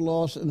them that are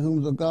lost, in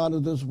whom the God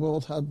of this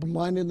world hath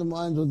blinded the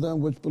minds of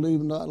them which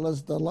believe not,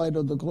 lest the light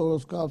of the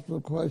glorious gospel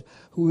of Christ,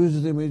 who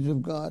is the image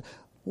of God.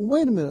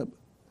 Wait a minute,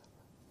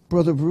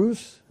 Brother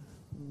Bruce.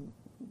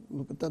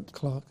 Look at that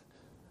clock.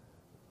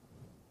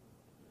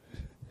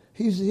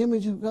 He's the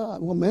image of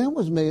God. Well, man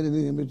was made in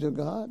the image of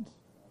God.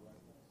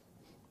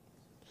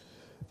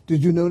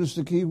 Did you notice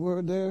the key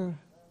word there?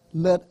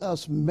 Let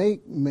us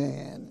make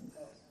man.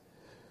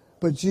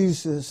 But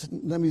Jesus,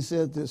 let me say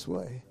it this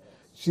way.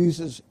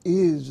 Jesus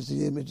is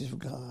the image of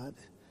God.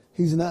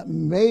 He's not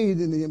made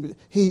in the image.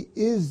 He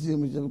is the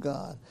image of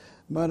God.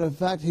 Matter of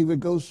fact, he would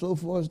go so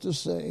far as to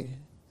say,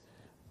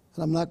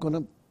 and I'm not going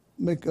to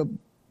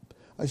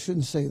I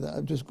shouldn't say that.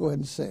 I'll just go ahead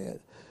and say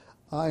it.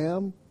 I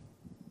am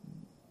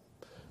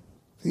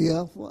the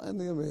Alpha and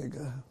the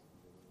Omega,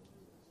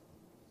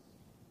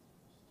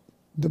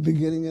 the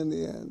beginning and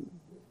the end,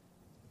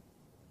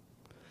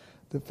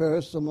 the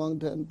fairest among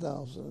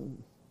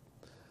 10,000,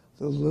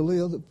 the lily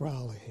of the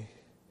valley,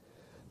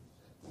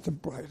 the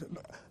bright.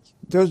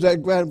 There's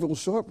that Granville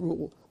Sharp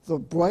rule, the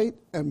bright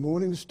and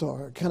morning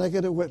star. Can I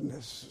get a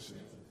witness?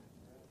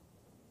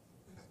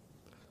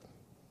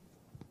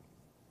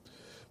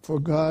 For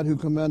God, who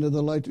commanded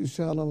the light to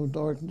shine out of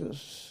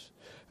darkness,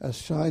 has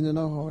shined in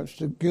our hearts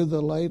to give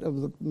the light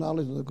of the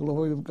knowledge of the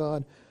glory of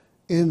God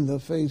in the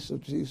face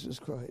of Jesus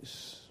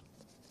Christ.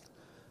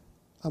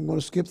 I'm going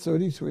to skip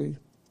 33.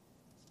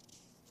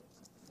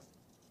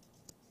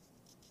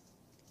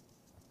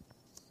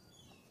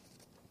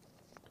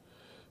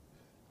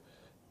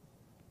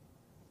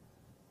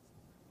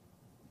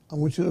 I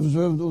want you to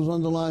observe those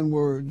underlined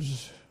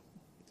words.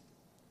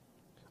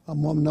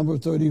 I'm on number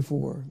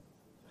 34.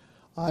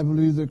 I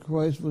believe that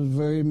Christ was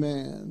very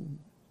man.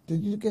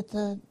 Did you get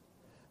that?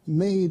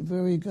 Made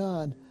very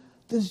God.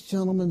 This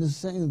gentleman is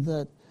saying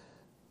that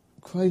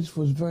Christ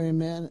was very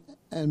man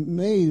and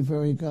made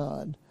very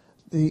God.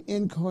 The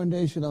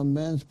incarnation of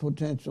man's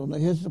potential. Now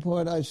here's the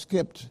part I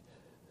skipped.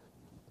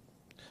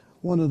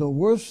 One of the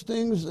worst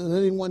things that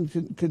anyone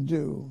could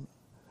do,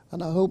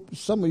 and I hope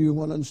some of you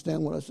want to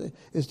understand what I say,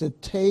 is to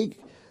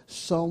take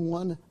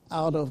someone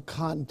out of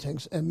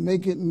context and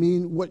make it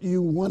mean what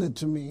you want it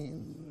to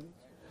mean.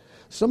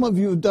 Some of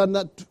you have done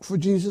that for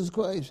Jesus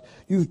Christ.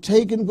 You've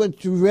taken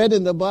what you read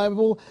in the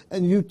Bible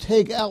and you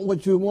take out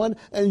what you want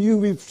and you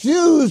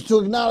refuse to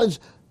acknowledge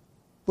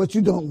what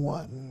you don't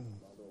want.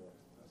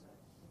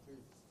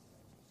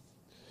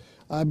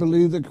 I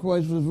believe that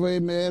Christ was very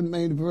man,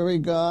 made very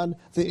God,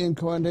 the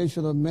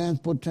incarnation of man's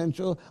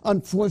potential.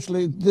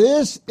 Unfortunately,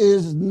 this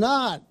is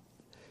not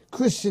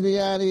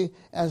Christianity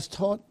as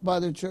taught by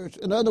the church.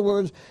 In other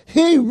words,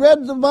 he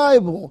read the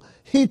Bible,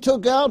 he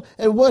took out,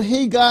 and what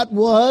he got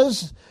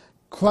was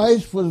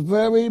Christ was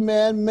very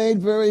man, made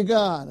very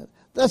God.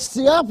 That's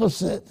the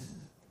opposite.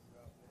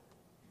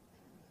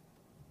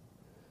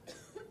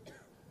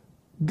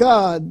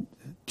 God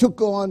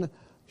took on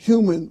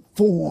human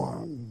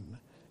form.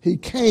 He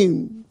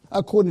came,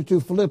 according to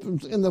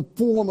Philippians, in the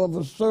form of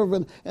a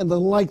servant and the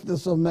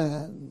likeness of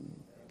man.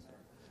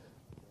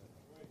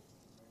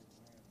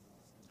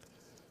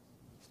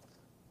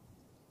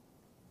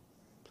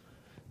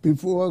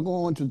 Before I go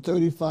on to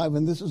 35,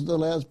 and this is the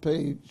last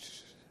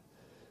page,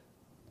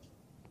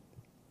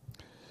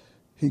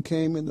 he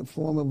came in the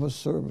form of a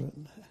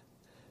servant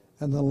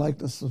and the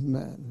likeness of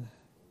man.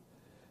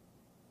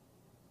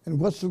 And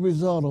what's the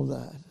result of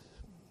that?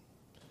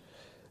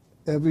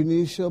 Every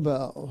knee shall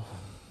bow.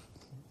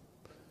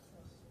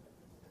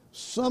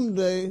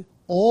 Someday,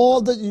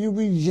 all that you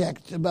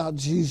reject about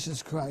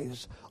Jesus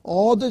Christ,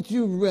 all that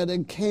you read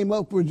and came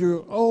up with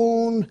your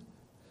own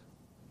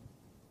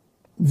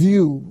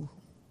view,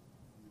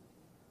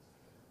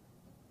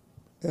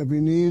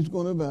 every knee is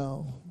going to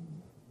bow.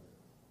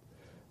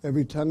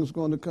 Every tongue is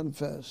going to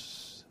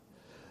confess.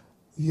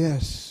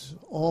 Yes,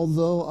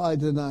 although I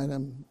denied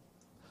him,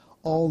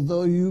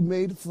 although you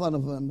made fun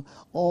of him,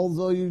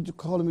 although you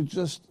called him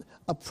just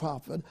a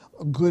prophet,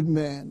 a good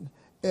man,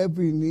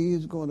 every knee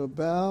is going to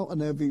bow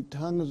and every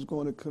tongue is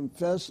going to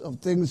confess of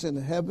things in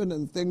heaven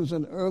and things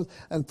on earth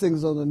and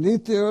things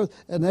underneath the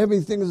earth, and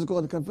everything is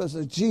going to confess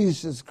that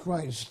Jesus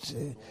Christ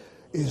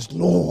is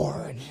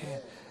Lord.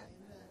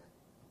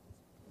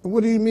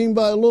 What do you mean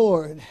by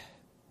Lord?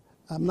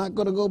 I'm not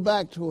going to go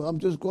back to it. I'm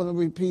just going to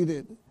repeat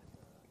it,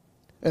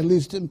 at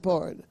least in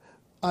part.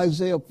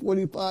 Isaiah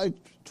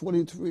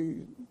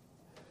 45:23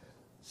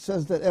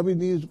 says that every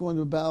knee is going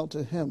to bow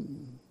to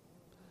him,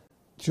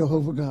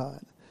 Jehovah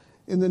God.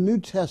 In the New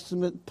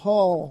Testament,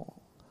 Paul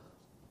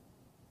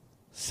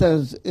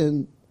says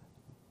in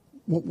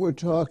what we're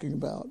talking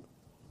about,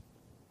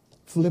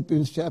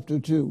 Philippians chapter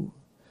 2,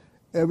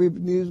 every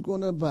knee is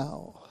going to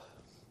bow.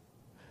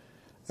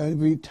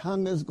 Every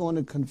tongue is going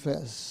to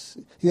confess.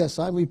 Yes,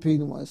 I'm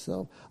repeating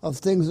myself. Of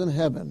things in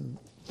heaven,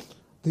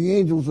 the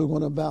angels are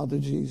going to bow to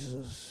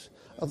Jesus.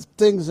 Of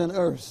things in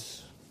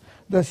earth,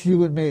 that's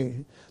you and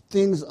me.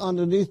 Things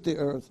underneath the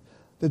earth,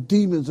 the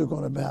demons are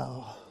going to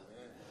bow.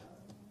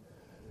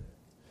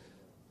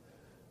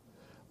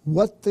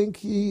 What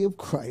think ye of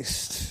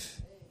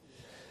Christ?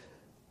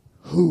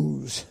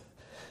 Whose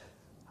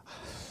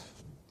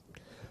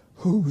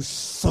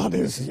son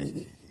is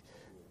he?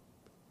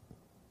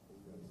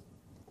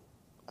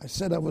 I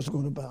said I was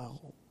going to bow.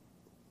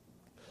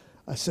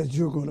 I said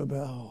you're going to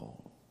bow.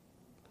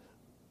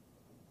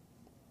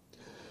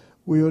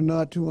 We are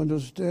not to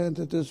understand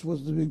that this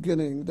was the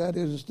beginning. That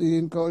is the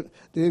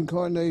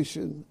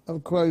incarnation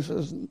of Christ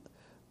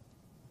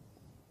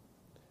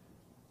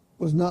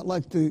was not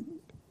like the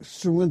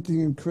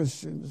Corinthian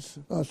Christians.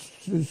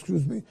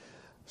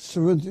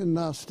 Corinthian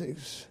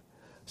Gnostics.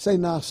 Say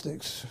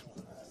Gnostics.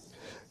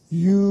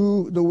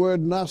 The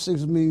word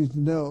Gnostics means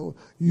know.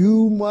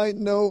 You might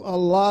know a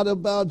lot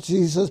about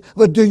Jesus,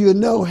 but do you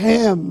know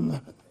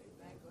him?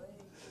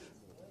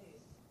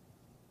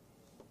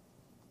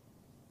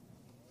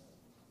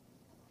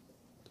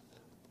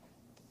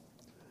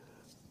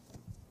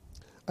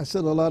 I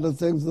said a lot of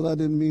things that I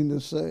didn't mean to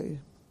say.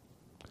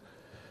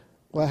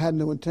 Well, I had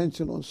no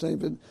intention on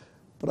saying it,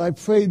 but I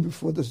prayed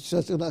before this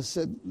session and I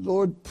said,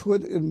 Lord,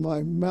 put in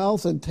my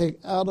mouth and take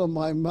out of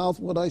my mouth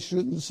what I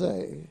shouldn't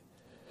say.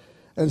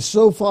 And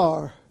so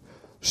far,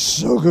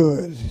 so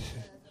good.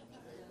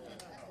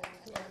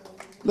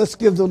 Let's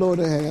give the Lord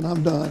a hand.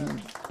 I'm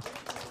done.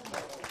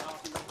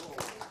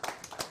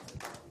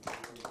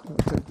 I'll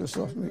take this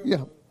off me.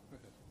 Yeah.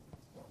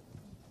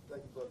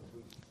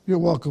 You're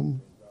welcome.